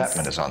odds? Herbert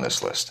Chapman is on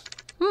this list.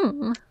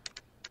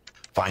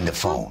 Find the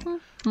phone.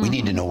 We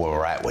need to know where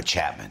we're at with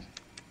Chapman.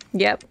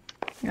 Yep.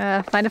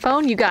 Find a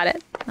phone? You got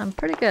it. I'm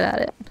pretty good at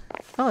it.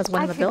 Oh, it's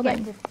one in the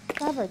building.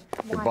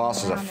 Your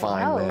boss is a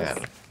fine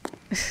man.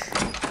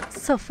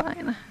 So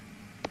fine.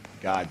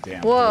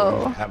 Goddamn.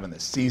 Whoa. Girl, having the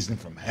season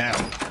from hell.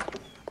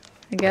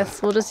 I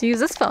guess we'll just use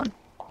this phone.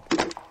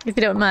 If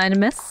you don't mind,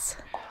 miss.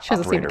 She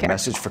doesn't seem to Operator, care.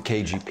 message for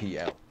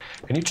KGPL.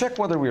 Can you check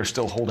whether we are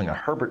still holding a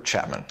Herbert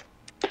Chapman?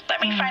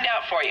 Let me find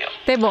out for you.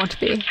 They won't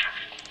be.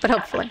 But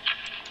hopefully.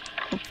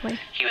 Hopefully.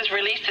 He was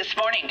released this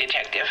morning,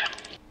 Detective.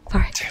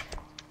 Sorry.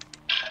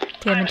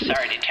 Damn I'm indeed.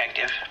 sorry,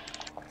 Detective.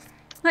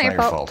 Not your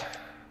fault.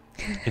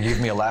 Can you give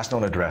me a last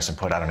known address and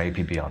put out an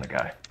APB on the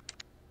guy?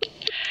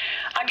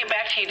 I'll get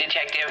back to you,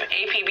 Detective.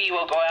 APB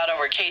will go out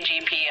over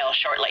KGPL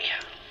shortly.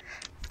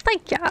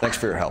 Thank ya. Thanks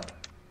for your help.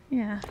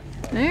 Yeah.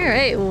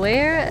 Alright,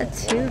 where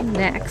to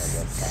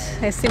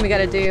next? I assume we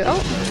gotta do...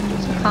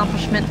 Oh!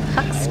 Accomplishment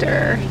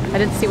Huckster. I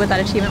didn't see what that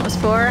achievement was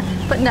for,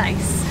 but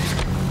nice.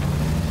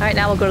 Alright,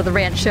 now we'll go to the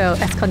Rancho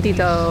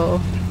Escondido.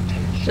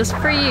 Just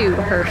for you,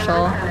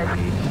 Herschel.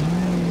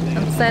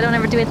 Since I don't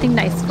ever do anything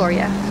nice for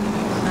you.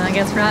 I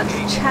guess we're not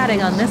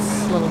chatting on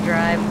this little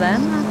drive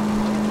then.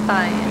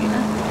 Fine.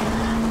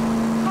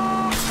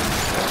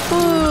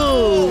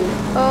 Ooh!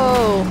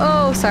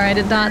 Oh, sorry, I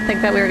did not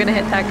think that we were gonna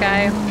hit that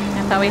guy.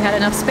 I thought we had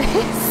enough space.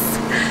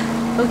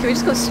 Oh, can we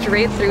just go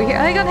straight through here?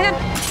 Hang on, hang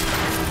on.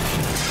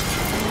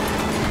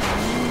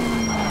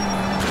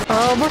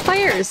 Oh, more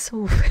fires!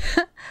 Oof.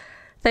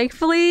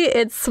 Thankfully,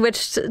 it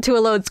switched to a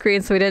load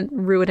screen so we didn't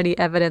ruin any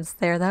evidence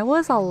there. That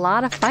was a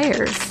lot of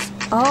fires.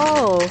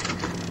 Oh,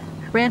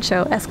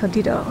 Rancho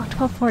Escondido,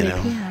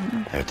 12:40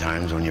 p.m. There are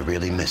times when you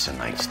really miss a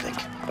nightstick.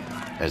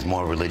 There's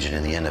more religion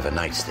in the end of a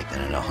nightstick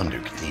than in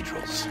 100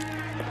 cathedrals.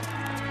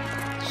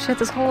 Shit,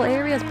 this whole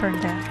area's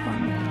burned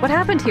down. What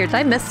happened here? Did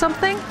I miss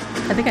something?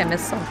 I think I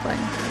missed something.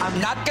 I'm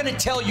not gonna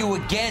tell you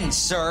again,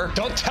 sir.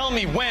 Don't tell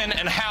me when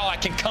and how I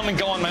can come and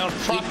go on my own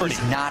property.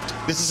 It is not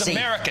This is safe,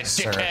 America,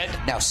 sir.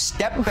 dickhead. Now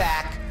step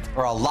back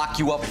or I'll lock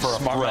you up for a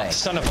fray.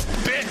 Son of a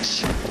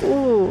bitch!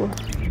 Ooh.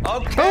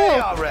 Okay,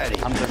 already.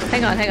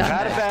 Hang on.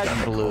 Not a bad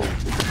blue.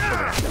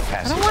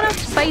 I don't want to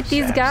fight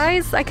these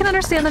guys. I can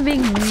understand them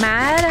being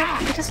mad. I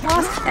just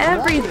lost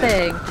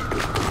everything.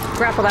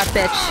 Grapple that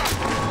bitch.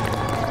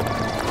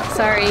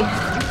 Sorry.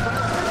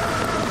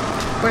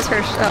 Where's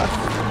her? Oh,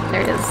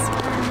 there it is.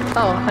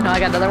 Oh, no, I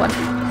got another one.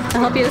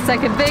 I'll help you in a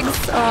second,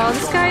 Biggs. Oh,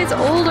 this guy's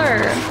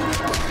older.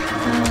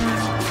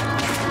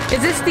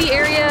 Is this the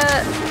area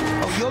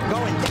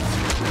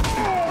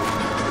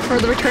for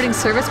the returning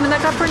serviceman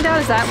that got burned out?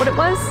 Is that what it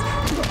was?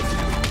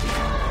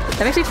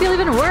 That makes me feel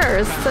even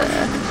worse.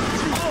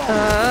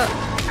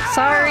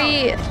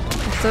 Sorry. I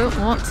don't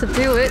want to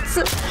do it.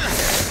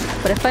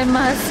 But if I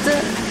must.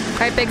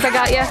 Alright, Biggs, I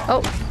got ya.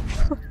 Oh.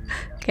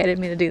 Okay, I didn't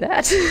mean to do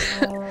that.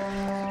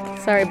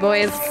 Sorry,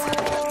 boys.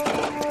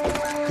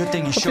 Good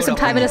thing you showed Put some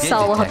time in a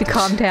cell will help you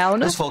calm down.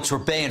 Those folks were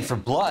baying for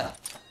blood.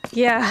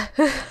 Yeah.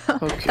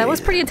 Okay, that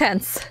was pretty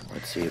intense.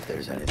 Let's see if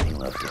there's anything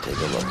left to take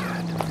a look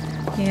at.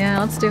 Yeah,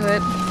 let's do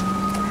it.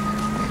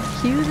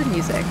 Cue the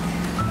music.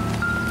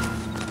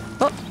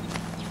 Oh.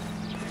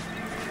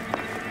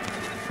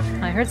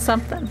 I heard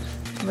something.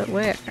 But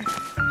where?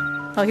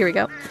 Oh, here we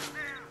go.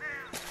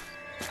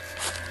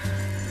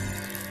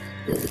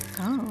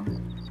 Oh.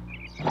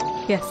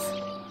 Yes.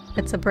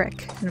 It's a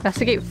brick.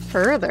 Investigate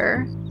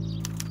further.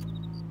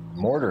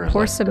 Mortar is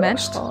Pour like cement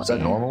dust. quality. Is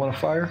that normal in a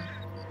fire?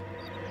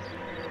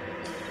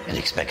 I'd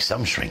expect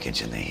some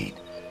shrinkage in the heat,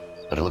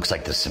 but it looks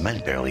like the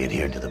cement barely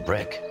adhered to the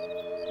brick.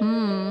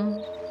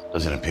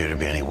 Doesn't appear to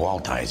be any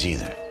wall ties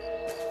either.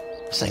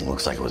 This thing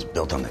looks like it was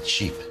built on the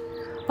cheap.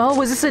 Oh,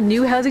 was this a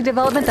new housing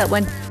development that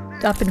went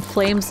up in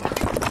flames?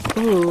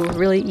 Ooh,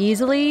 really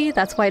easily?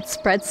 That's why it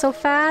spread so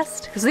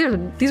fast? Because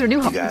these are new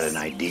homes. You got an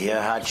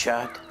idea,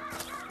 hotshot?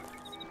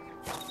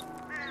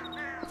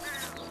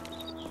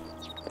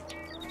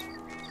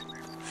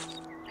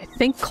 I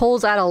think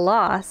Cole's at a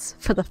loss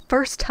for the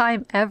first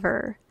time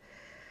ever.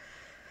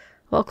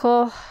 Well,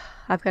 Cole,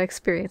 I've got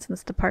experience in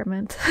this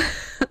department.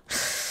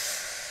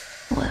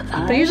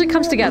 But it usually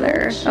comes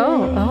together.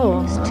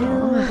 Oh.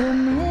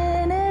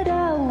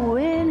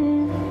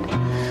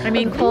 I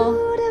mean, Cole,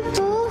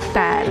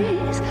 bad.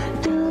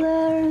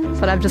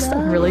 But I'm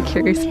really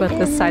curious about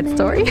this side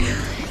story. Is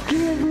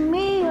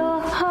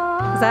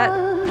that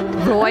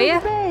Roy?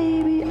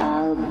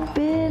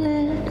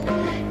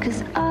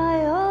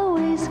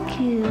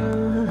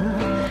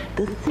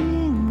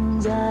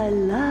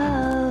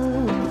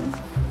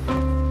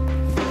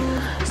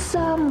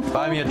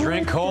 Buy me a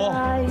drink, Cole?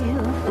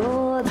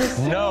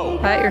 No.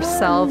 Buy it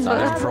yourself. Not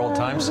even for old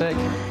time's sake?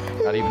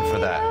 Not even for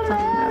that.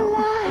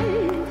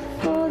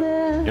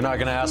 You're not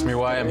gonna ask me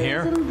why I'm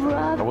here?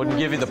 I wouldn't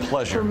give you the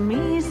pleasure.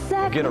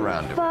 Get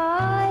around it.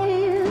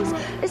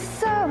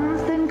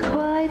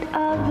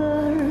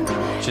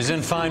 She's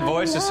in fine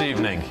voice this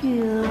evening.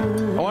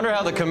 I wonder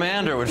how the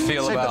commander would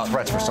feel Save about the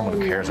threats for someone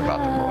who cares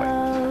about them,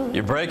 Roy.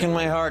 You're breaking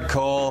my heart,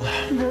 Cole.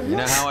 You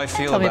know how I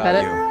feel Tell me about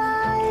about you.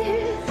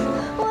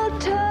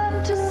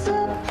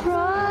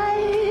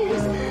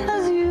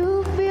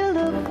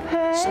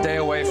 Stay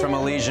away from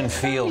Elysian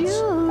Fields.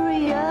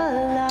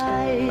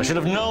 I should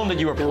have known that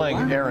you were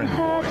playing errand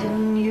boy.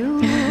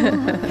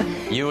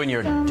 You and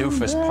your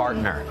doofus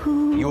partner.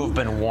 You have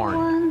been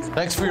warned.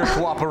 Thanks for your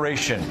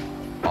cooperation,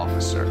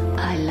 officer.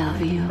 I love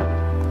you.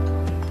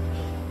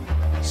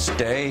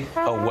 Stay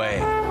away.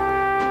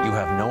 You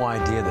have no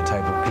idea the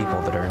type of people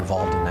that are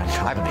involved in that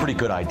company. I have a pretty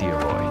good idea,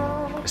 Roy.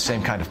 The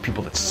same kind of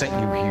people that sent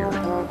you here.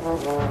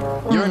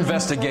 Your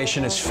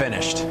investigation is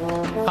finished.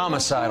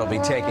 Homicide will be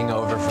taking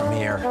over from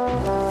here.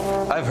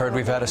 I've heard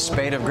we've had a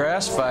spate of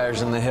grass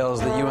fires in the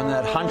hills that you and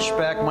that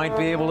hunchback might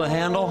be able to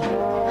handle.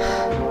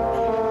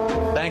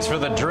 Thanks for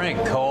the drink,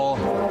 Cole.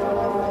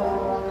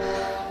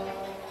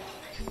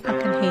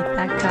 Fucking hate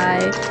that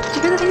guy. Did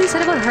you hear the thing he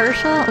said about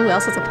Herschel? Ooh,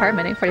 Elsa's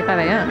apartment, 8:45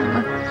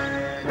 a.m.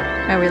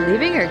 Are we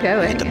leaving or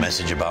going? Get the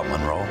message about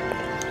Monroe?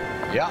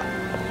 Yeah.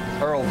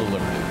 Earl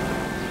delivered it.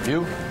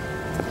 You?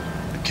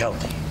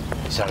 McKelty.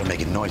 He started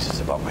making noises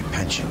about my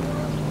pension.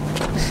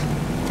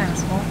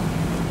 Asshole.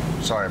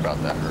 Sorry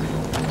about that, Herschel.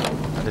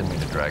 I didn't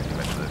mean to drag you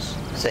into this.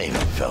 Save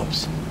it,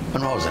 Phelps.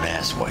 Monroe's an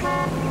asswipe.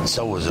 And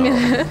so was Earl.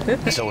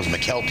 And so was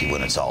McKelty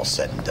when it's all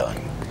said and done.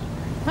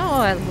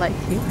 Oh, I like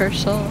you,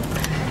 Herschel.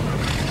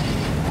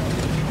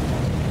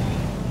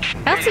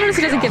 That's the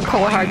reason he doesn't give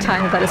Cole a hard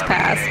time about his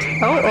past.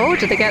 Oh,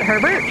 did they get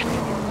Herbert?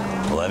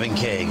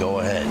 11K, go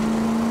ahead.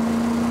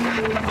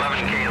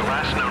 11K, the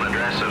last known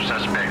address of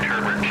suspect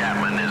Herbert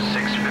Chapman is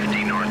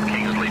 650 North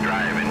Kingsley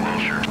Drive in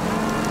Wilshire.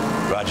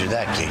 Roger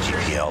that,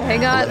 KGPL.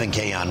 Hang on.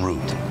 11K en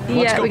route.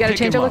 Yeah, we gotta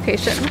change our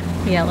location.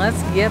 Yeah,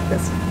 let's get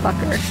this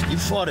fucker. You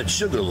fought at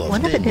Sugarloaf,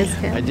 Wonder if it didn't is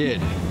you? him. I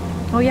did.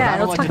 Oh yeah, But I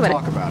don't let's like talk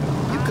to about talk about it.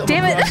 You come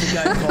Damn it. across a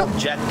guy called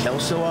Jack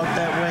Kelso out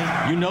that way?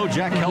 You know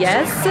Jack Kelso?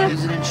 Yes.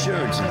 He's an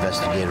insurance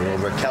investigator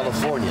over at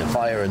California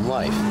Fire and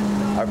Life.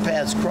 Our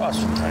paths cross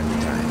from time to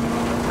time.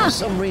 For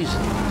some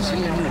reason,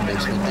 seeing you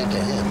makes me think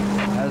of him.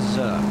 Has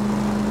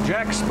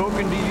Jack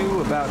spoken to you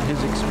about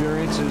his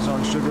experiences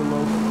on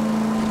Sugarloaf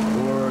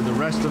or the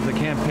rest of the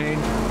campaign?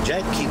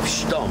 Jack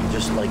keeps stum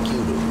just like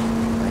you do.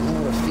 I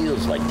know what it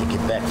feels like to get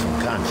back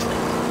from conflict.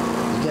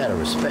 You gotta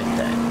respect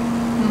that.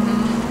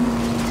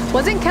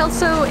 Wasn't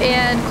Kelso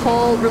and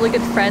Cole really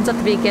good friends at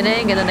the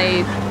beginning, and then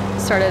they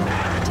started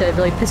to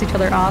really piss each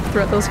other off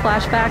throughout those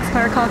flashbacks, if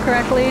I recall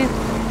correctly?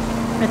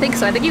 I think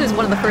so. I think he was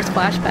one of the first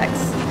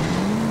flashbacks.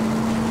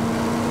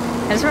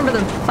 I just remember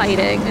them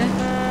fighting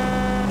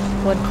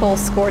when Cole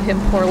scored him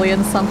poorly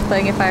in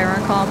something, if I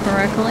recall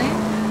correctly.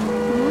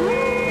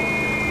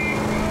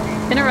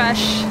 In a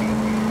rush,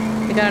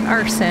 we got an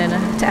arson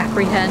to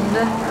apprehend.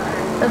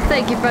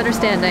 Thank you for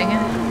understanding.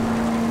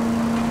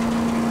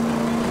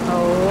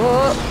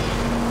 Oh,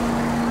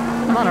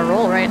 I'm on a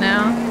roll right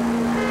now.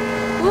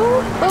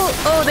 Ooh,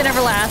 oh, they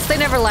never last. They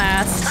never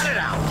last. Cut it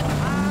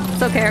out.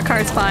 It's okay, our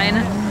car's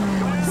fine.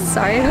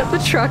 Sorry about the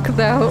truck,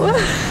 though.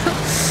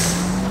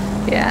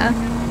 Yeah.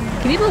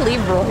 Can you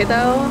believe Roy,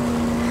 though?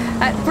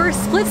 For a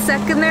split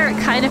second there, it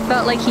kind of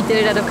felt like he did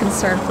it out of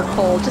concern for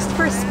Cole. Just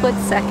for a split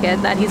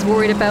second, that he's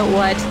worried about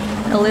what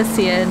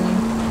Elysian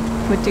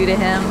would do to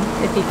him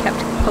if he kept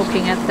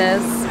poking at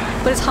this.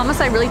 But is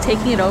homicide really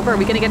taking it over? Are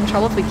we gonna get in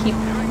trouble if we keep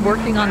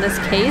working on this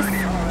case?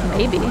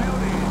 Maybe.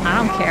 I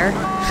don't care.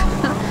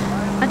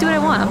 I do what I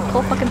want. I'm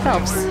Cole fucking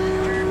Phelps.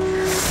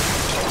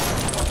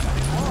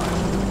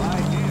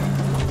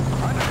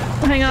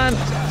 Hang on.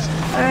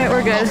 Alright,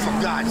 we're good.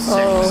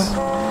 Oh,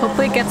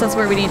 hopefully it gets us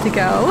where we need to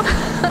go.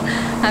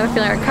 I have a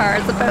feeling our car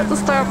is about to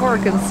start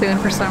working soon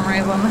for some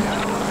reason.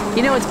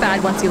 You know it's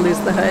bad once you lose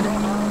the hood.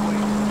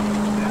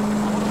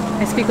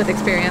 I speak with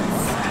experience.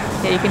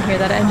 Yeah, you can hear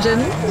that engine.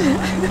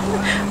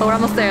 Oh, we're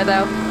almost there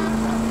though.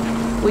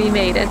 We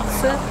made it.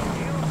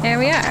 Here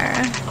we are.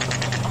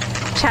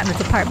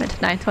 Chapman's apartment,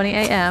 9:20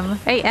 a.m.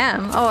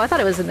 a.m.? Oh, I thought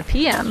it was in the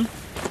p.m.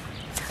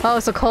 Oh,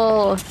 so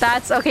Cole,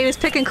 that's, okay, he was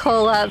picking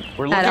Cole up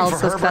at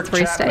Elsa's, because that's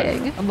where he's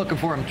staying. I'm looking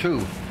for him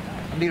too.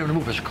 I need him to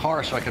move his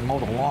car so I can mow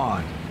the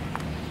lawn.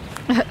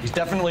 He's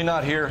definitely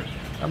not here.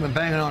 I've been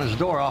banging on his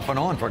door off and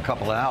on for a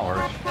couple of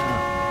hours.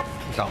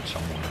 He's out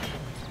somewhere.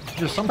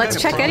 There's some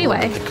Let's check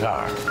anyway. The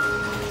car.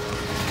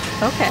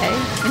 Okay,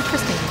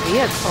 interesting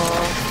vehicle.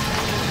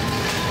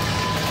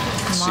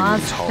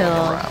 Moss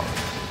pill.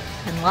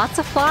 And lots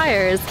of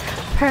flyers.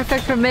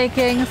 Perfect for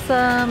making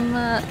some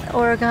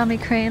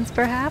origami cranes,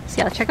 perhaps?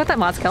 Yeah, check out that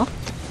mod skill.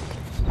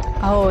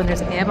 Oh, and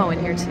there's ammo in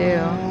here, too.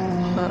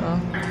 Uh-oh.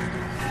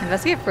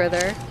 Investigate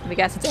further. I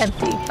guess it's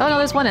empty. Oh, no,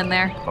 there's one in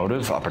there.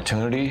 Motive,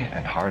 opportunity,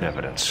 and hard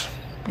evidence.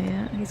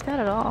 Yeah, he's got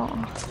it all.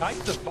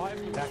 That's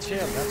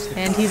him. That's the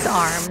And he's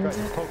armed.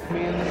 poke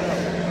me in the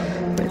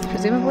nose. With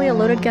presumably a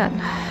loaded gun.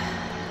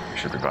 We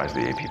should revise the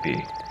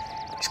APB.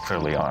 He's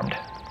clearly armed.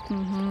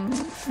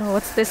 Oh,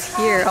 what's this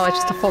here? Oh, it's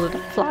just a folded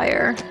up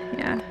flyer.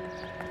 Yeah.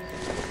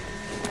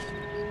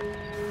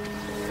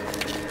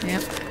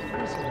 Yep.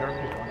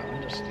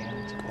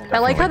 I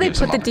like how they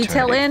put the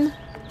detail in.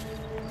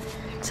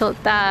 So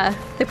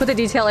they put the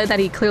detail in that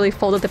he clearly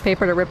folded the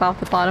paper to rip off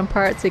the bottom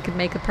part so he could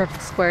make a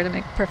perfect square to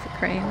make a perfect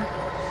crane.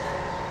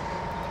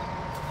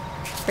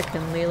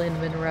 Frickin' Leland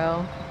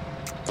Monroe.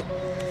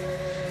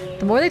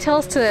 The more they tell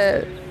us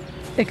to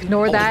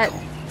ignore that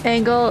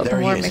angle, the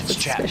more it makes it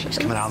suspicious.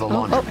 Coming out of the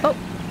laundry. Oh.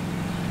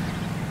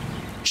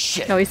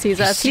 Shit. Oh, he sees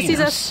us. He sees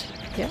us.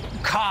 Yeah.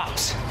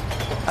 Cops!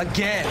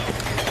 Again!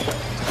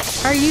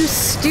 Are you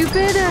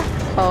stupid?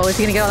 Oh, is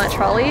he gonna get on that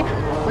trolley?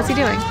 What's he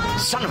doing?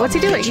 What's he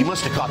doing? He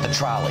must have caught the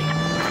trolley.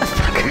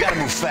 We gotta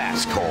move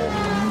fast, Cole.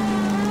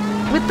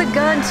 With the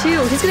gun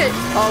too. He's gonna.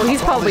 Oh,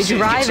 he's probably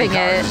driving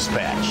it.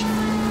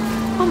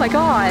 Oh my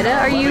God!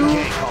 Are you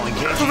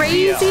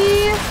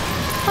crazy?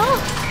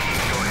 Oh.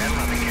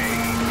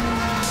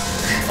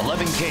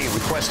 11K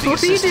requesting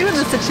What are you doing in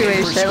this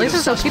situation? At least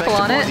there's no people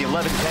on it.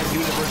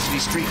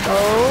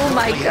 Oh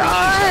my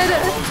God!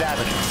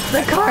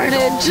 The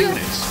carnage!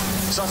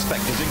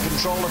 Suspect is in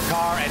control of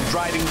car and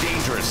driving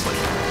dangerously.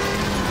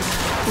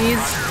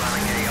 He's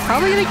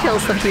probably gonna kill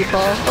some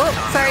people. Oh,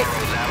 sorry.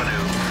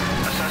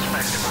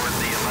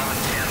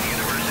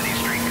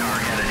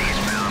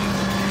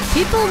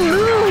 People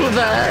move!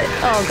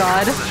 Oh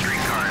God.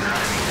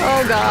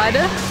 Oh God.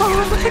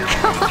 Oh my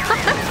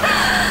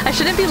God. I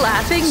shouldn't be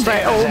laughing,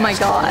 but oh my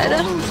God.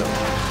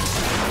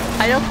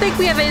 I don't think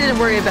we have anything to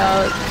worry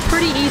about.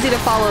 Pretty easy to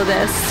follow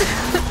this.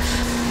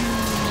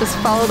 Just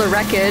follow the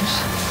wreckage.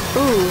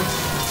 Ooh.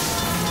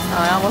 Oh,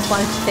 I almost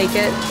wanted to take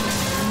it.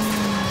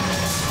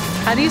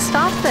 How do you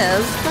stop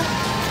this?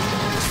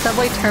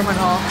 Subway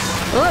terminal.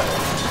 Oh.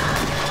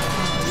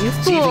 You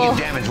fool. See if you can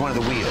damage one of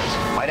the wheels.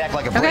 Might act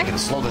like a brake and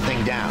slow the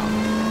thing down.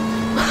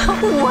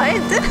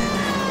 What?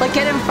 Like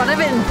get in front of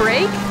it and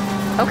brake?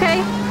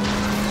 Okay.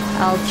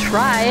 I'll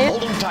try.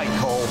 Hold him tight,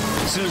 Cole.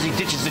 As soon as he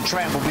ditches the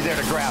tram, we'll be there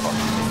to grab him.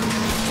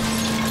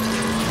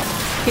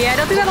 Yeah, I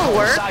don't think that'll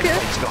work. Side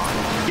plate's gone.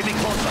 Get me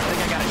close. I think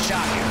I got a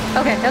shot here.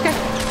 Okay.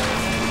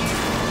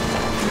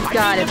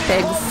 Got it,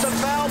 pigs.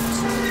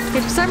 Okay,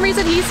 for some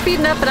reason he's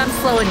speeding up, but I'm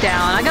slowing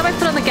down. I got my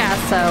foot on the gas,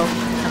 so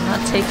I'm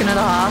not taking it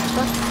off.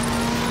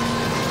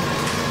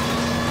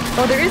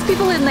 Oh, there is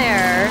people in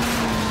there.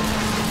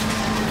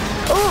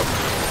 Oh!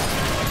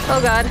 Oh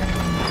God.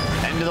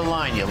 of the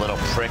line, you little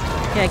prick.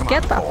 Yeah,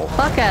 get the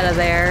fuck out of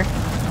there.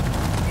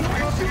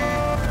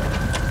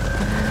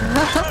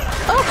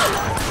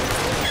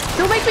 Oh!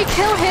 Don't make me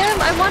kill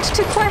him! I want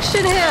to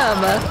question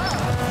him!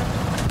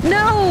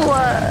 No!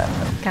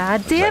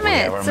 God damn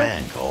it! Our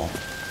man, Cole.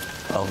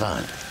 Well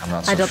done. I'm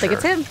not so I don't think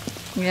it's him.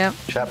 Yeah.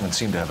 Chapman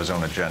seemed to have his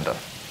own agenda.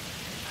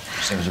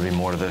 Seems to be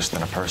more to this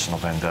than a personal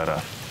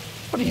vendetta.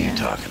 What are you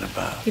talking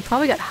about? He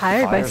probably got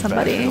hired by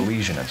somebody.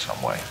 Elysian in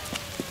some way.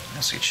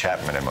 I see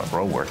Chapman and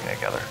Monroe working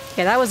together.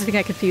 Yeah, that was the thing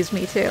that confused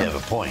me too. You have a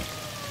point.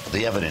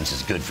 The evidence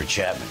is good for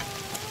Chapman.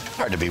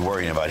 Hard to be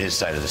worrying about his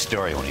side of the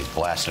story when he's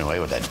blasting away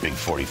with that big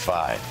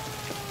 45.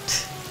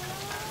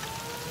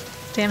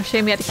 Damn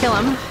shame we had to kill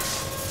him.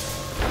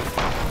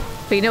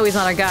 But you know he's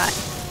not our guy.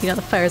 You know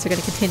the fires are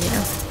going to continue.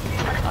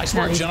 Nice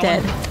now work, he's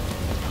gentlemen. dead.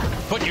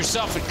 Put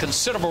yourself at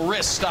considerable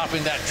risk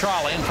stopping that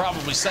trolley and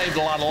probably saved a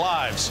lot of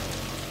lives.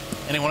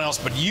 Anyone else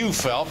but you,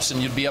 Phelps,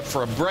 and you'd be up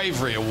for a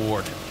bravery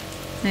award.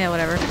 Yeah,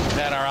 whatever. We've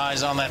had our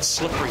eyes on that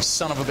slippery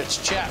son of a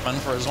bitch Chapman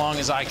for as long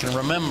as I can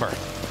remember.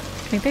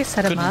 I think they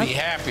set him Couldn't up. be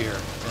happier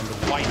than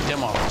to wipe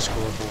him off the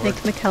scoreboard. Nick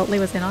McKeltley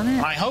was in on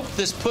it. I hope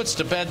this puts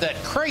to bed that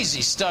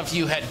crazy stuff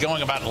you had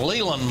going about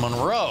Leland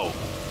Monroe.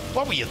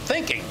 What were you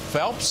thinking,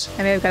 Phelps?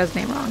 I may have got his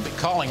name wrong. Be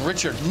calling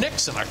Richard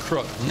Nixon a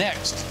crook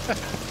next.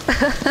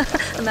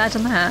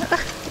 Imagine that.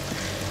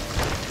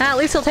 At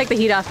least he'll take the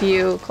heat off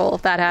you, Cole,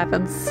 if that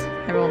happens.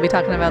 Everyone will be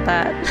talking about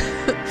that.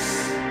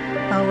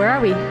 Oh, where are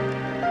we?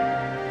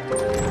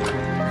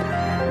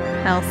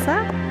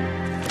 Elsa?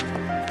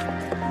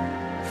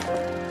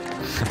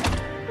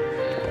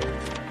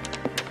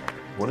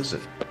 What is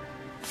it?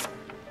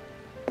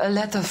 A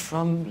letter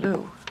from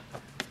Lou.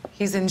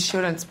 His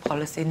insurance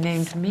policy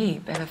named me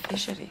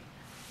beneficiary.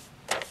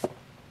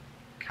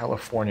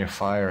 California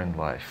Fire and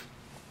Life.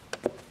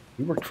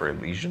 You worked for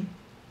Elysian?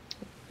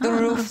 The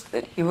roof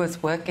that he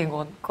was working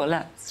on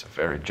collapsed. It's a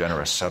very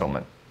generous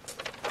settlement.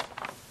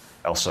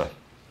 Elsa,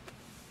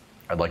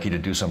 I'd like you to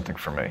do something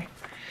for me.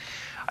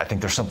 I think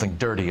there's something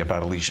dirty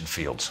about Elysian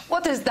Fields.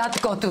 What has that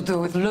got to do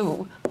with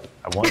Lou?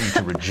 I want you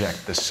to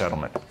reject this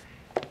settlement.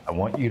 I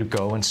want you to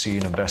go and see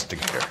an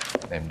investigator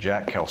named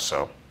Jack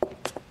Kelso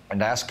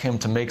and ask him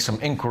to make some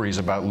inquiries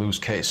about Lou's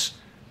case.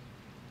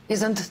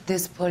 Isn't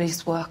this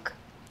police work?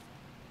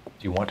 Do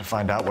you want to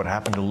find out what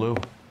happened to Lou?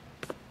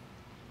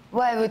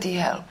 Why would he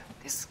help,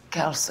 this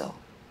Kelso?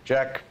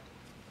 Jack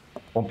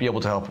won't be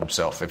able to help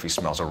himself if he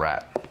smells a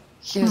rat.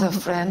 He's a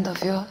friend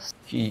of yours?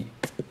 He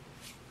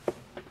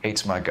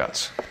hates my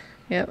guts.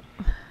 Yep.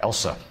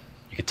 Elsa,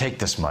 you could take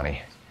this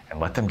money and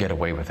let them get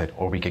away with it,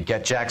 or we could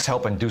get Jack's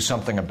help and do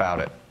something about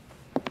it.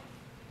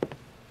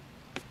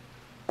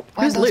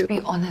 Why don't be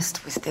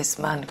honest with this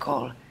man,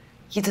 Cole?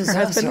 He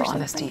deserves your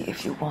honesty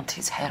if you want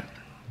his help.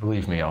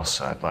 Believe me,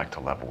 Elsa, I'd like to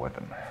level with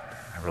him.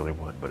 I really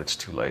would, but it's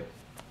too late.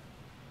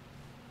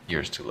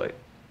 Years too late.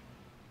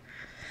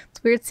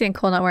 It's weird seeing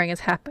Cole not wearing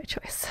his hat by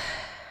choice.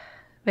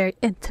 Very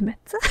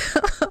intimate.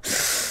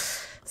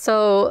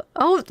 So,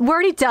 oh, we're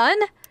already done?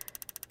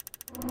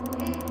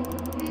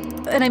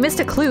 And I missed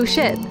a clue,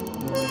 shit.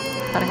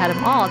 Thought I had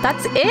them all.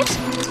 That's it?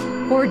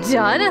 We're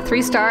done?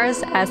 3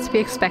 stars, as to be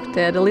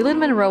expected. Leland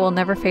Monroe will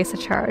never face a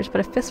charge,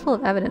 but a fistful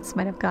of evidence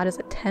might have got his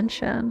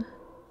attention.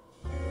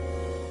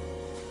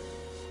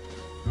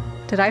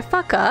 Did I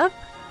fuck up?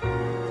 I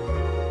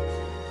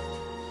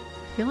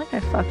feel like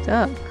I fucked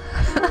up.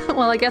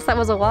 Well, I guess that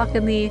was a walk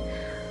in the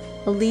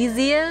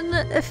Elysian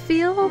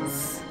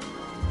Fields?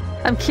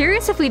 I'm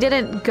curious if we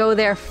didn't go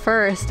there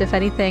first, if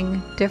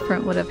anything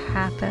different would have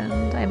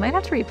happened. I might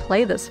have to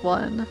replay this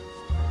one.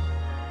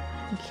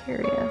 I'm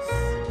curious.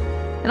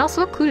 And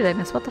also, what clue did I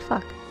miss? What the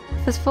fuck?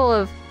 Fistful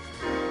of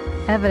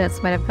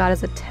evidence might have got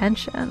his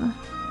attention.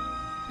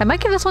 I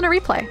might give this one a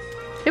replay.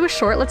 It was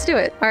short, let's do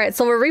it. Alright,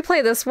 so we'll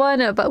replay this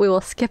one, but we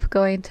will skip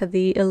going to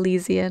the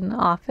Elysian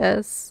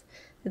office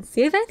and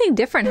see if anything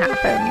different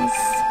happens.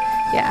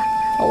 Yeah,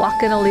 a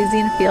walk in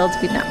Elysian Fields,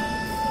 we know.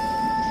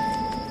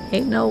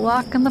 Ain't no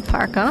walk in the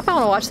park. I don't know if I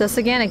want to watch this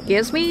again. It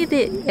gives me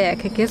the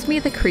ick. It gives me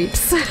the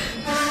creeps.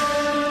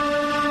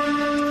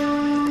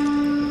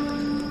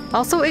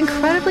 Also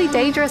incredibly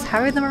dangerous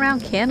having them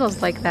around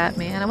candles like that,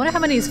 man. I wonder how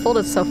many he's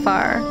folded so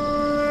far.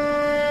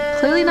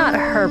 Clearly not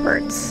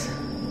Herbert.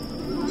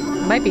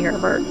 It might be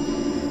Herbert.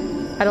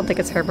 I don't think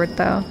it's Herbert,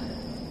 though.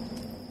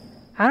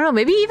 I don't know.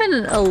 Maybe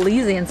even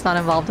Elysian's not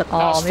involved at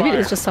all. Maybe it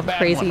was just some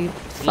crazy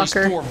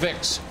fucker. At least 4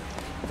 Vicks.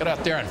 Get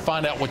out there and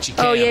find out what you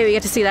can. Oh yeah, we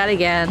get to see that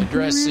again.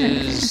 Address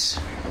is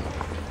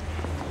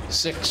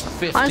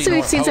 650. Honestly,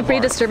 we've seen some pretty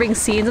Hobart. disturbing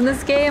scenes in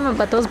this game,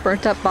 but those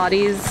burnt up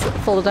bodies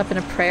folded up in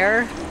a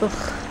prayer. Ugh.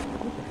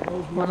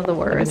 One of the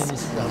worst.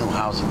 The new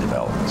housing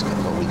development's a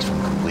couple of weeks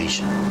from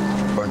completion.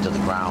 Burned to the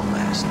ground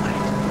last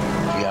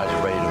night. You guys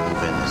are ready to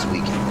move in this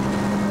weekend.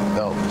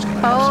 Phelps gonna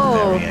have some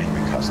very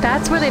angry customers.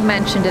 That's where they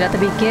mentioned it at the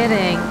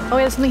beginning. Oh,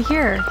 wait, there's something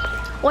here.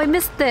 Oh, I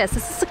missed this.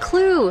 This is a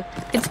clue.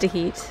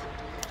 Insta-heat.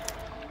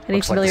 Any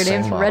Looks like familiar the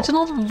same names? model.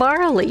 Reginald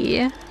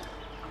Varley.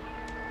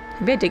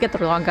 Maybe I did get the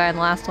wrong guy in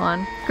the last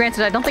one.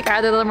 Granted, I don't think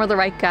either of them were the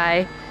right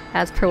guy.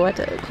 as per what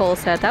Cole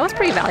said. That was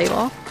pretty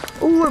valuable.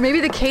 Ooh, or maybe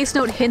the case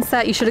note hints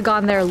that you should have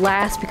gone there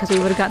last because we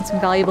would have gotten some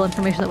valuable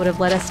information that would have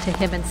led us to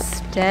him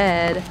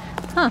instead.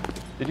 Huh.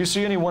 Did you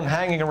see anyone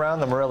hanging around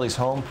the Morelli's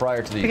home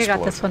prior to the explosion? I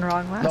got this one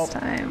wrong last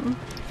time.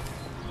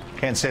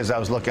 Can't say as I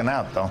was looking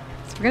out, though.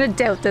 So we're gonna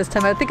doubt this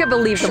time. I think I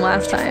believed him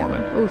last time.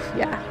 Oof,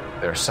 yeah.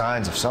 There are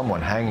signs of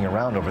someone hanging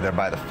around over there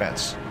by the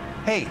fence.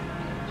 Hey,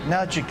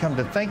 now that you come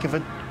to think of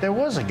it, there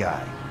was a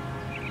guy.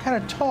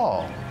 Kind of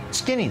tall.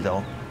 Skinny,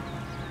 though.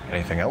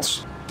 Anything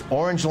else?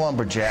 Orange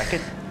lumber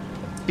jacket,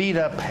 beat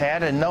up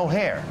hat, and no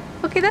hair.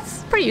 Okay,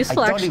 that's pretty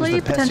useful, actually, I thought he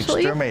was the pest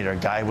potentially. exterminator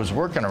guy who was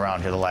working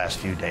around here the last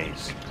few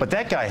days. But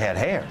that guy had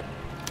hair.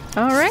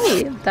 All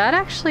right, that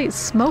actually,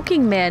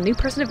 smoking man, new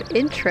person of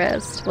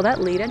interest. Will that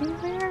lead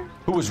anywhere?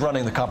 Who was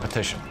running the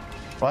competition?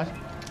 What?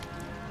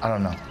 I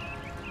don't know.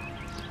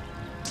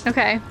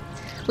 Okay,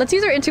 let's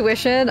use our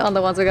intuition on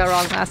the ones we got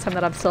wrong last time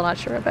that I'm still not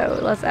sure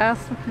about. Let's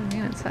ask the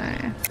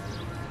community.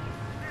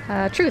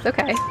 Truth,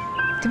 okay.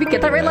 Did we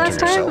get that right last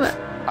time?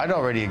 I'd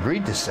already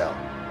agreed to sell.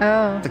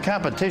 Oh. The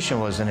competition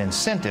was an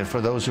incentive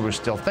for those who were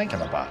still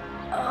thinking about it.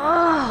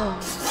 Oh.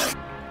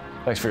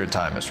 Thanks for your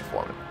time, Mr.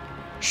 Foreman.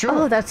 Sure.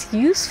 Oh, that's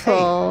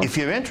useful. Hey, if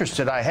you're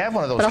interested, I have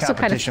one of those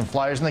competition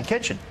flyers in the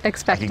kitchen.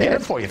 Expected. I can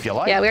get it for you if you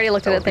like. Yeah, we already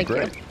looked at it, thank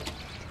you.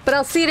 But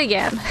I'll see it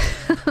again.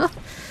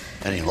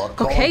 Any luck?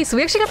 Okay, so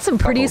we actually got some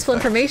pretty useful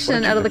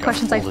information out of the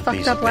questions I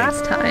fucked up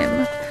last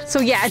time. So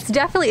yeah, it's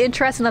definitely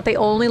interesting that they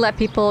only let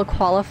people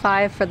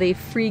qualify for the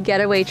free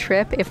getaway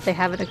trip if they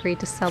haven't agreed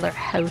to sell their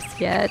house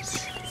yet.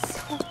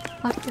 So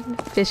fucking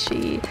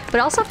fishy. But it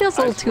also feels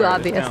a little too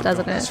obvious,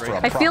 doesn't it?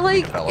 I feel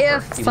like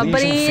if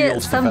somebody,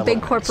 some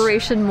big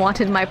corporation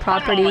wanted my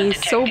property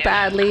so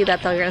badly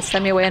that they're gonna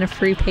send me away on a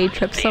free paid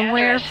trip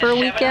somewhere for a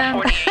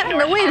weekend,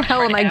 no way in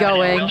hell am I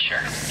going.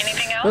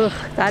 Ugh,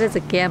 that is a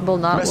gamble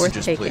not worth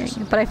taking.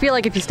 But I feel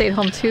like if you stayed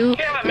home too,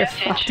 you're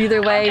fucked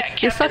either way.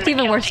 You're fucked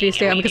even worse if you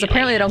stay home because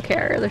apparently they don't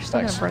care. They're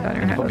still gonna burn down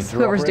your house.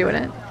 Whoever's doing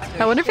it.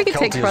 I wonder if we could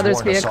take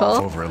Brother's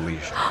vehicle.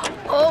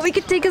 Oh, we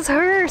could take his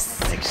hearse.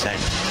 Makes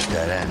sense.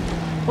 Dead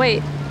end.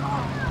 Wait.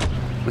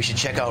 We should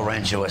check out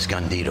Rancho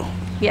Escondido.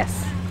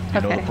 Yes.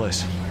 You know Okay. the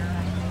place?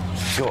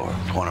 Sure.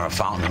 Corner of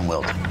Fountain and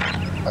Wilton.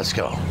 Let's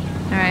go.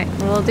 Alright,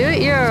 we'll do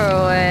it your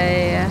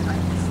way.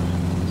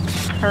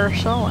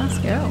 Herschel, let's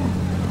go.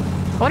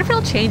 I wonder if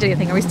it'll change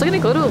anything. Are we still gonna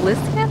go to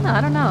Elysian?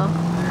 I don't know.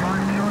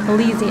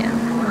 Elysian.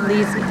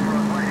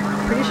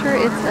 Pretty sure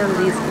it's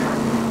Elysian.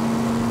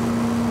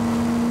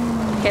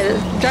 Okay,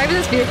 driving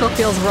this vehicle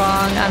feels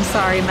wrong. I'm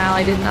sorry, Mal,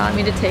 I did not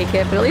mean to take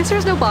it, but at least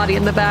there's no body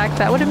in the back.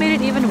 That would have made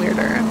it even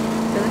weirder. I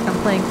feel like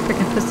I'm playing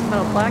freaking Twisted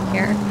Metal Black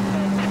here.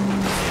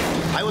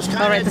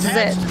 Alright, this is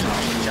it.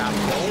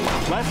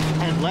 Left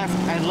and left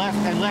and left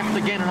and left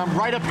again, and I'm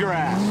right up your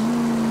ass.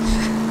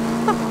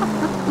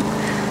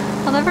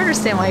 I'll never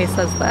understand why he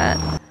says that.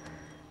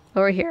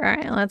 Over here,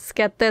 alright, let's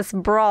get this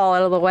brawl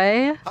out of the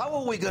way. How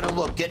are we gonna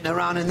look getting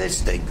around in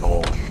this thing,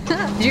 Cole?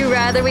 Would you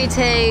rather we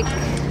take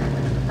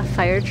a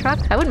fire truck?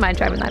 I wouldn't mind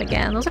driving that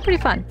again. Those are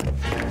pretty fun.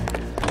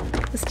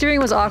 The steering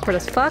was awkward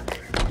as fuck,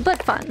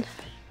 but fun.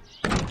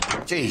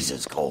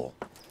 Jesus, Cole.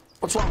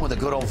 What's wrong with a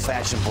good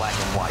old-fashioned black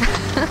and white?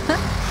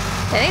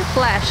 It ain't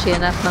flashy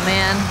enough, my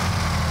man.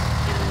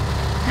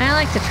 I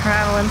like to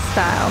travel in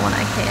style when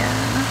I can.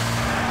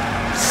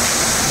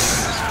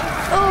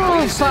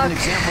 Oh, fuck.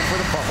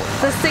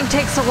 This thing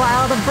takes a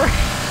while to break.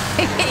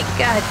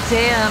 God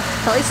damn.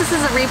 At least this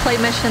is a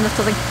replay mission. This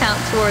doesn't count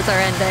towards our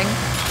ending.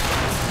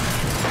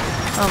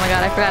 Oh my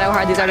god, I forgot how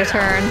hard these are to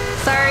turn.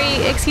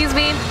 Sorry, excuse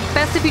me.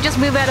 Best if you just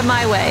move out of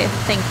my way.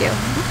 Thank you.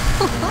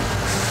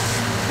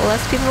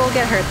 Less people will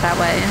get hurt that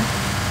way.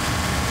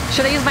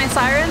 Should I use my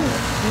siren?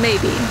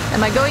 Maybe.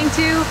 Am I going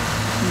to?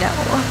 No.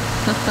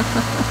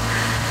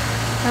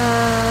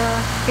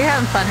 You're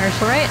having fun,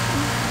 Herschel, right?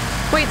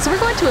 Wait, so we're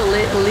going to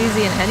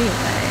Elysian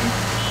anyway.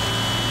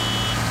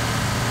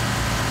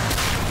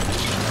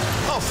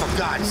 Oh, for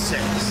God's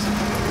sakes.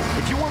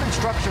 If you want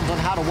instructions on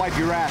how to wipe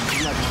your ass,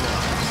 you let me know.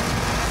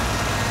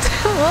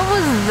 What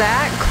was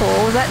that,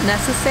 Cole? Was that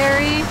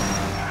necessary?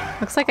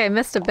 Looks like I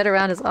missed a bit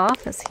around his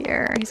office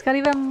here. He's got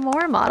even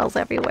more models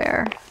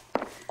everywhere.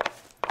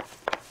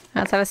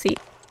 Let's have a seat.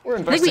 We're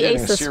I think we investigating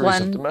aced a this series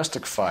one of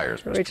domestic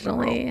fires, Mr.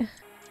 originally. Monroe.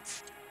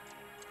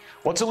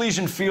 What's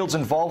Elysian Field's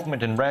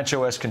involvement in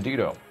Rancho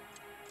Escondido?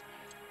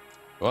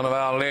 One of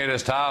our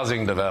latest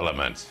housing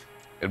developments.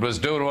 It was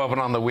due to open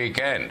on the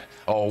weekend,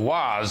 or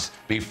was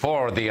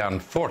before the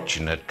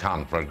unfortunate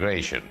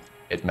conflagration.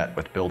 It met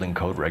with building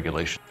code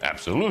regulations.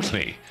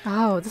 Absolutely.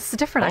 Oh, this is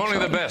different, Only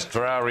actually. the best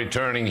for our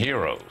returning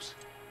heroes.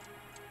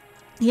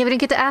 Yeah, we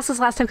didn't get to ask this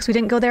last time because we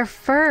didn't go there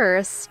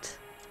first.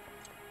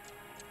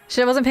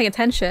 Shit, I wasn't paying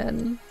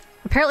attention.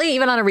 Apparently,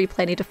 even on a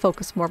replay, I need to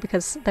focus more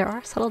because there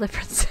are subtle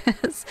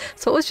differences.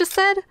 So what was just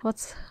said?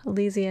 What's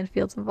Elysian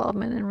Field's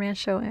involvement in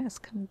Rancho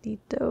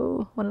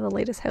Escondido, one of the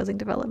latest housing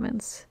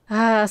developments?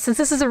 Since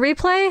this is a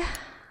replay,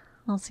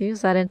 let's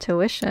use that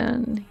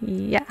intuition.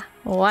 Yeah,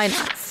 why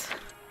not?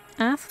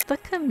 Ask the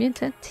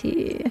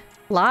community.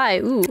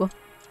 Lie, ooh.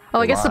 Oh,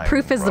 I guess the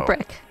proof is the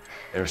brick.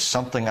 There's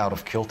something out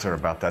of kilter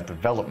about that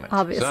development.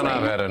 Obviously. Son,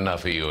 I've had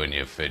enough of you and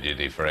your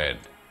fidgety friend.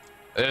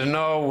 There's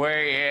no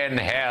way in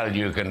hell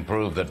you can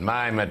prove that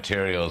my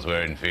materials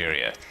were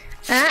inferior.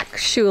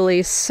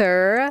 Actually,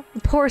 sir,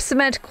 poor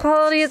cement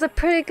quality is a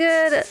pretty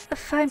good, a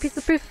fine piece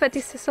of proof if I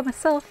do say so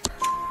myself.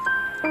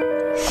 I'm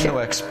no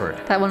expert.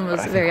 That one was but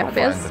I think very we'll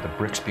obvious. Find that the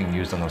bricks being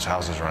used on those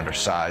houses are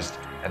undersized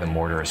and the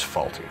mortar is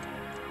faulty.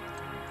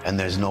 And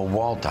there's no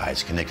wall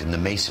ties connecting the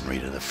masonry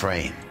to the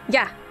frame.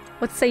 Yeah,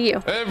 what say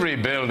you? Every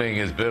building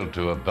is built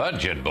to a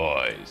budget,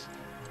 boys.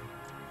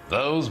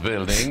 Those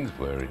buildings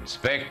were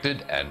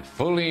inspected and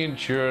fully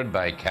insured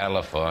by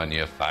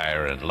California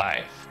Fire and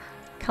Life.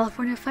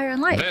 California Fire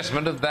and Life.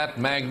 Investment of that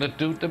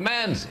magnitude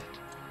demands it.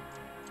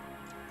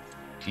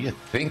 Do you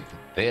think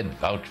that they'd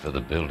vouch for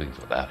the buildings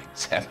without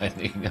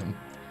examining them?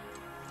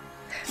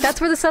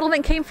 That's where the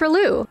settlement came for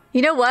Lou.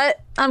 You know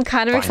what? I'm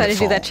kind of excited to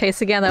do that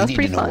chase again. That was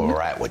pretty fun. We need to know where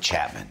we're at with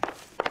Chapman.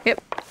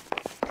 Yep.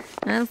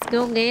 Let's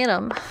go get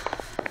him.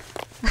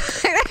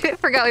 I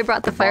forgot we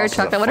brought the fire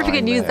truck. I wonder if we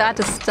can use that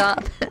to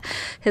stop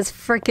his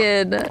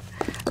frickin'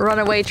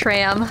 runaway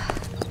tram.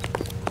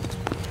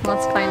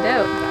 Let's find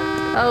out.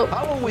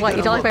 Oh, what?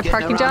 You don't like my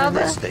parking job?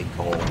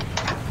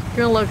 You're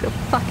gonna look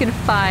fucking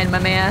fine, my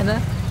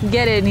man.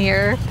 Get in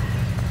here.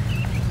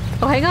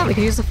 Oh, hang on. We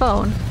can use the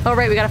phone. Oh,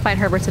 right. We gotta find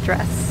Herbert's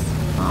address.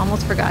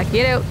 Almost forgot.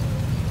 Get out.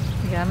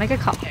 We gotta make a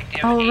call.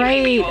 Oh,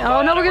 right.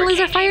 Oh, no. We're gonna lose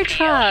our fire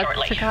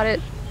truck. Forgot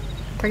it.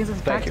 Brings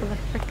us back to the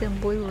frickin'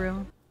 blue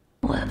room.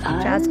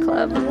 Jazz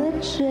club.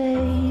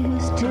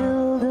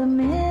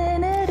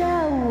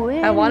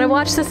 I want to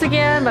watch this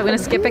again, but I'm gonna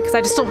skip it because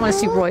I just don't want to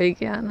see Roy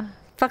again.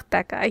 Fuck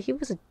that guy. He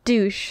was a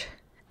douche,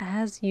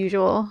 as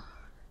usual.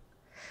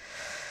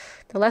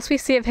 The less we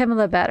see of him,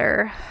 the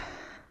better.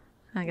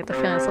 I get the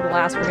feeling it's the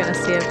last we're gonna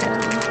see of him.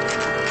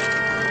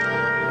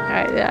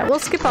 Alright, yeah, we'll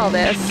skip all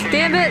this.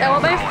 Damn it, I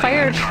want my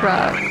fire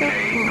truck.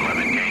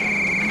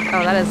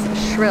 Oh, that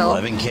is shrill.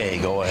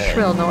 11K, go ahead.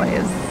 Shrill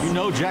noise. You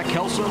know Jack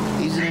Kelso?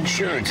 He's an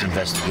insurance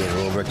investigator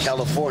over at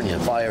California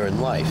Fire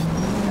and Life.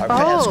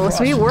 Oh,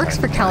 so he works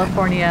for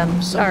California,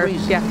 or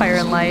yeah, Fire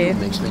and Life.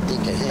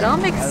 It all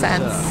makes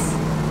sense.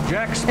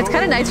 It's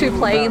kind of nice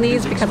replaying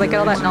these because I get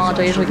all that knowledge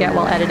I usually get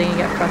while editing and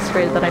get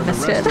frustrated that I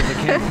missed it.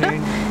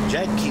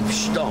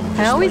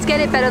 I always get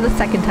it better the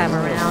second time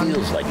around.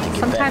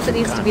 Sometimes it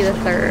needs to be the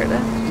third.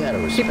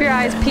 Keep your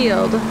eyes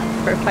peeled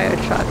for a fire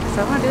truck, because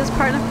I want to do this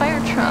part in a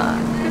fire truck.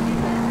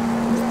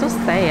 I'm still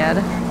sad.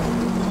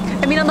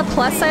 I mean, on the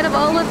plus side of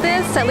all of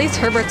this, at least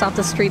Herbert's off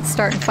the streets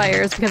starting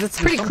fires, because it's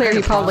pretty clear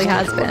he probably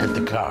has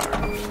been.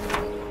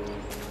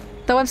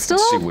 Though I'm still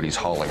see what he's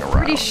hauling around.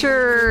 Pretty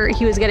sure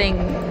he was getting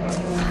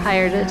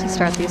hired to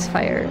start these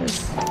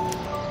fires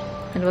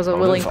and was a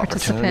willing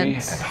participant.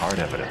 And hard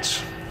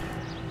evidence.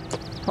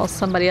 While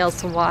somebody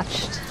else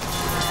watched.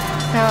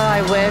 Oh,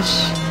 I wish.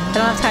 I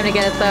don't have time to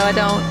get it though. I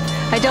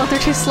don't. They're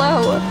too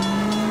slow.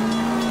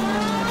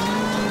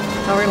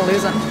 Oh, we're gonna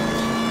lose him.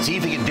 See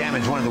if he can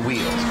damage one of the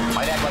wheels.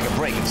 Might act like a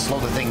brake and slow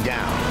the thing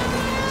down.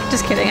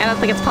 Just kidding. I don't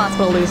think it's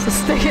possible to lose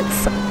this thing. It's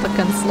so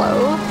fucking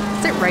slow.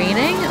 Is it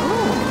raining?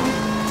 Ooh.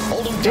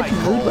 Good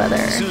mood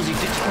weather.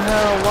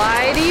 Oh,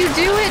 why do you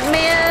do it,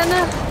 man?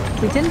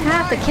 We didn't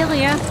have to kill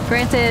you.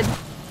 Granted.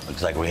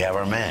 Looks like we have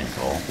our man,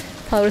 Cole.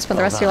 Probably would have spent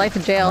the rest of your life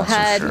in jail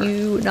had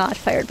you not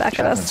fired back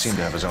at us. Chapman seemed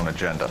to have his own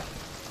agenda.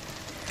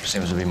 There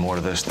seems to be more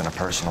to this than a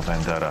personal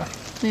vendetta.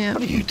 Yeah.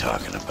 What are you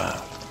talking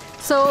about?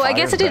 So I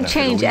guess it didn't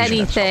change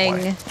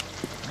anything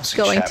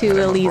going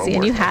to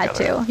Elysian. You had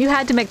to. You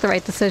had to make the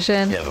right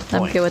decision.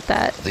 I'm good with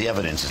that. The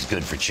evidence is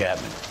good for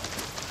Chapman.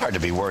 Hard to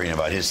be worrying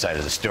about his side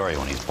of the story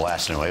when he's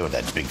blasting away with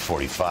that big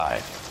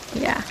 45.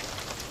 Yeah.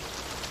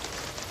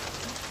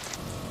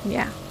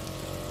 Yeah.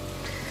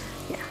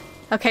 Yeah.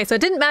 Okay, so it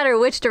didn't matter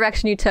which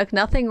direction you took.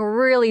 Nothing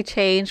really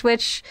changed,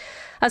 which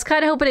I was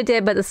kind of hoping it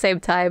did, but at the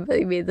same time, I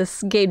mean,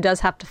 this game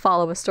does have to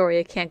follow a story.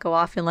 It can't go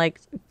off in like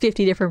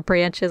 50 different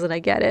branches, and I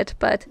get it.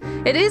 But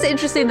it is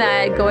interesting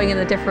that going in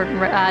a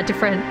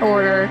different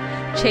order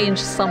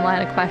changed some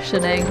line of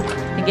questioning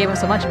and gave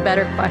us a much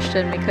better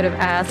question we could have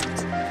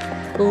asked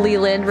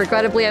Leland.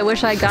 Regrettably, I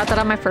wish I got that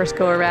on my first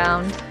go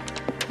around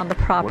on the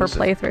proper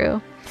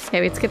playthrough. Okay,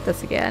 we'd skip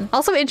this again.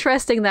 Also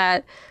interesting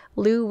that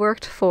Lou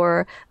worked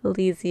for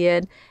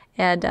Elysian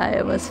and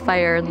it was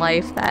Fire and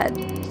Life that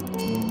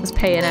was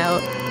paying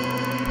out.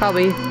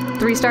 Probably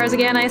 3 stars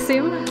again, I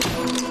assume?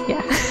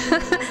 Yeah.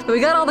 But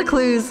we got all the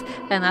clues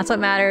and that's what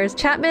matters.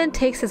 Chapman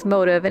takes his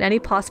motive and any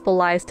possible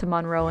lies to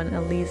Monroe and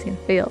Elysian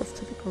fails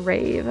to the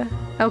grave.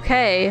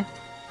 Okay.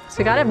 So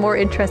we got a more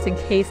interesting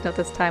case note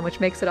this time, which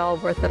makes it all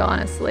worth it,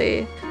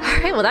 honestly.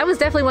 Alright, well that was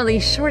definitely one of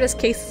the shortest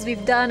cases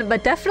we've done,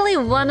 but definitely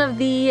one of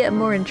the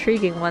more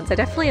intriguing ones. I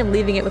definitely am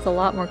leaving it with a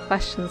lot more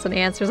questions than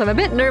answers. I'm a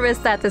bit nervous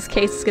that this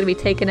case is going to be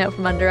taken out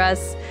from under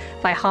us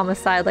by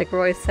homicide, like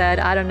Roy said.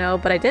 I don't know,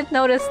 but I did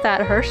notice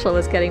that Herschel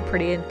was getting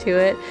pretty into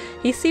it.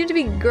 He seemed to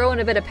be growing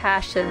a bit of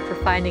passion for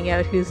finding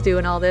out who's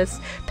doing all this.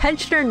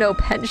 Pension or no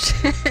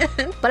pension.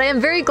 But I am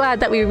very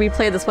glad that we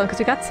replayed this one because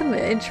we got some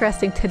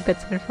interesting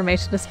tidbits of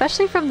information,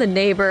 especially from the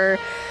neighbor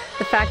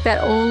The fact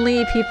that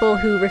only people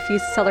who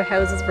refused to sell their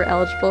houses were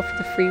eligible for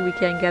the free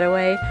weekend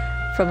getaway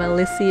from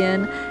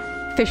Elysian.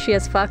 Fishy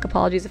as fuck.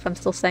 Apologies if I'm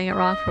still saying it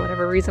wrong for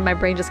whatever reason. My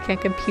brain just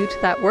can't compute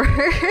that word.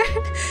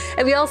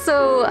 And we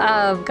also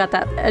got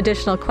that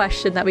additional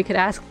question that we could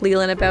ask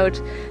Leland about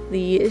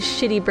the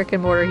shitty brick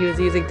and mortar he was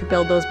using to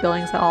build those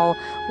buildings that all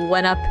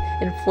went up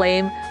in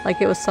flame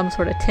like it was some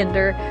sort of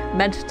tinder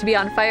meant to be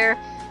on fire.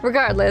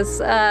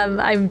 Regardless,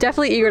 I'm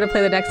definitely eager to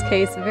play the next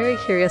case. I'm very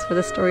curious where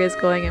the story is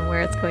going and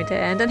where it's going to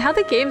end and how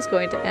the game's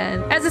going to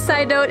end. As a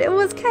side note, it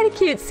was kind of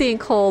cute seeing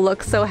Cole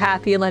look so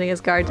happy and letting his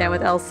guard down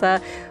with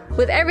Elsa.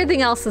 With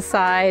everything else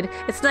aside,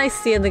 it's nice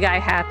seeing the guy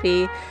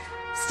happy.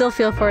 Still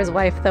feel for his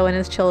wife though and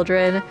his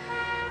children.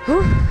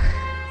 Whew.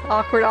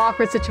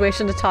 Awkward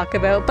situation to talk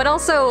about. But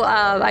also,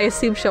 I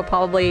assume she'll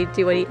probably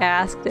do what he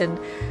asked and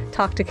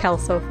talk to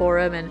Kelso for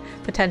him and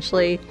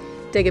potentially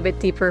dig a bit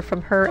deeper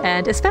from her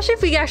end, especially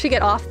if we actually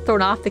get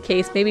thrown off the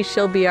case. Maybe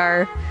she'll be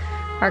our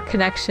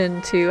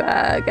connection to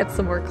get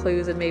some more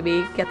clues and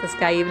maybe get this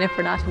guy even if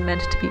we're not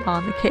meant to be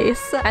on the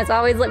case. As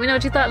always, let me know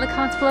what you thought in the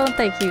comments below, and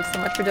thank you so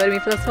much for joining me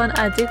for this one.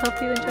 I do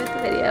hope you enjoyed the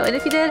video, and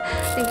if you did,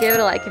 then give it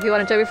a like. If you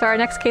want to join me for our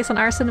next case on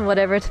Arson,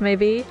 whatever it may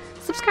be,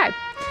 subscribe,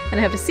 and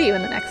I hope to see you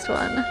in the next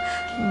one.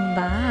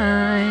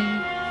 Bye.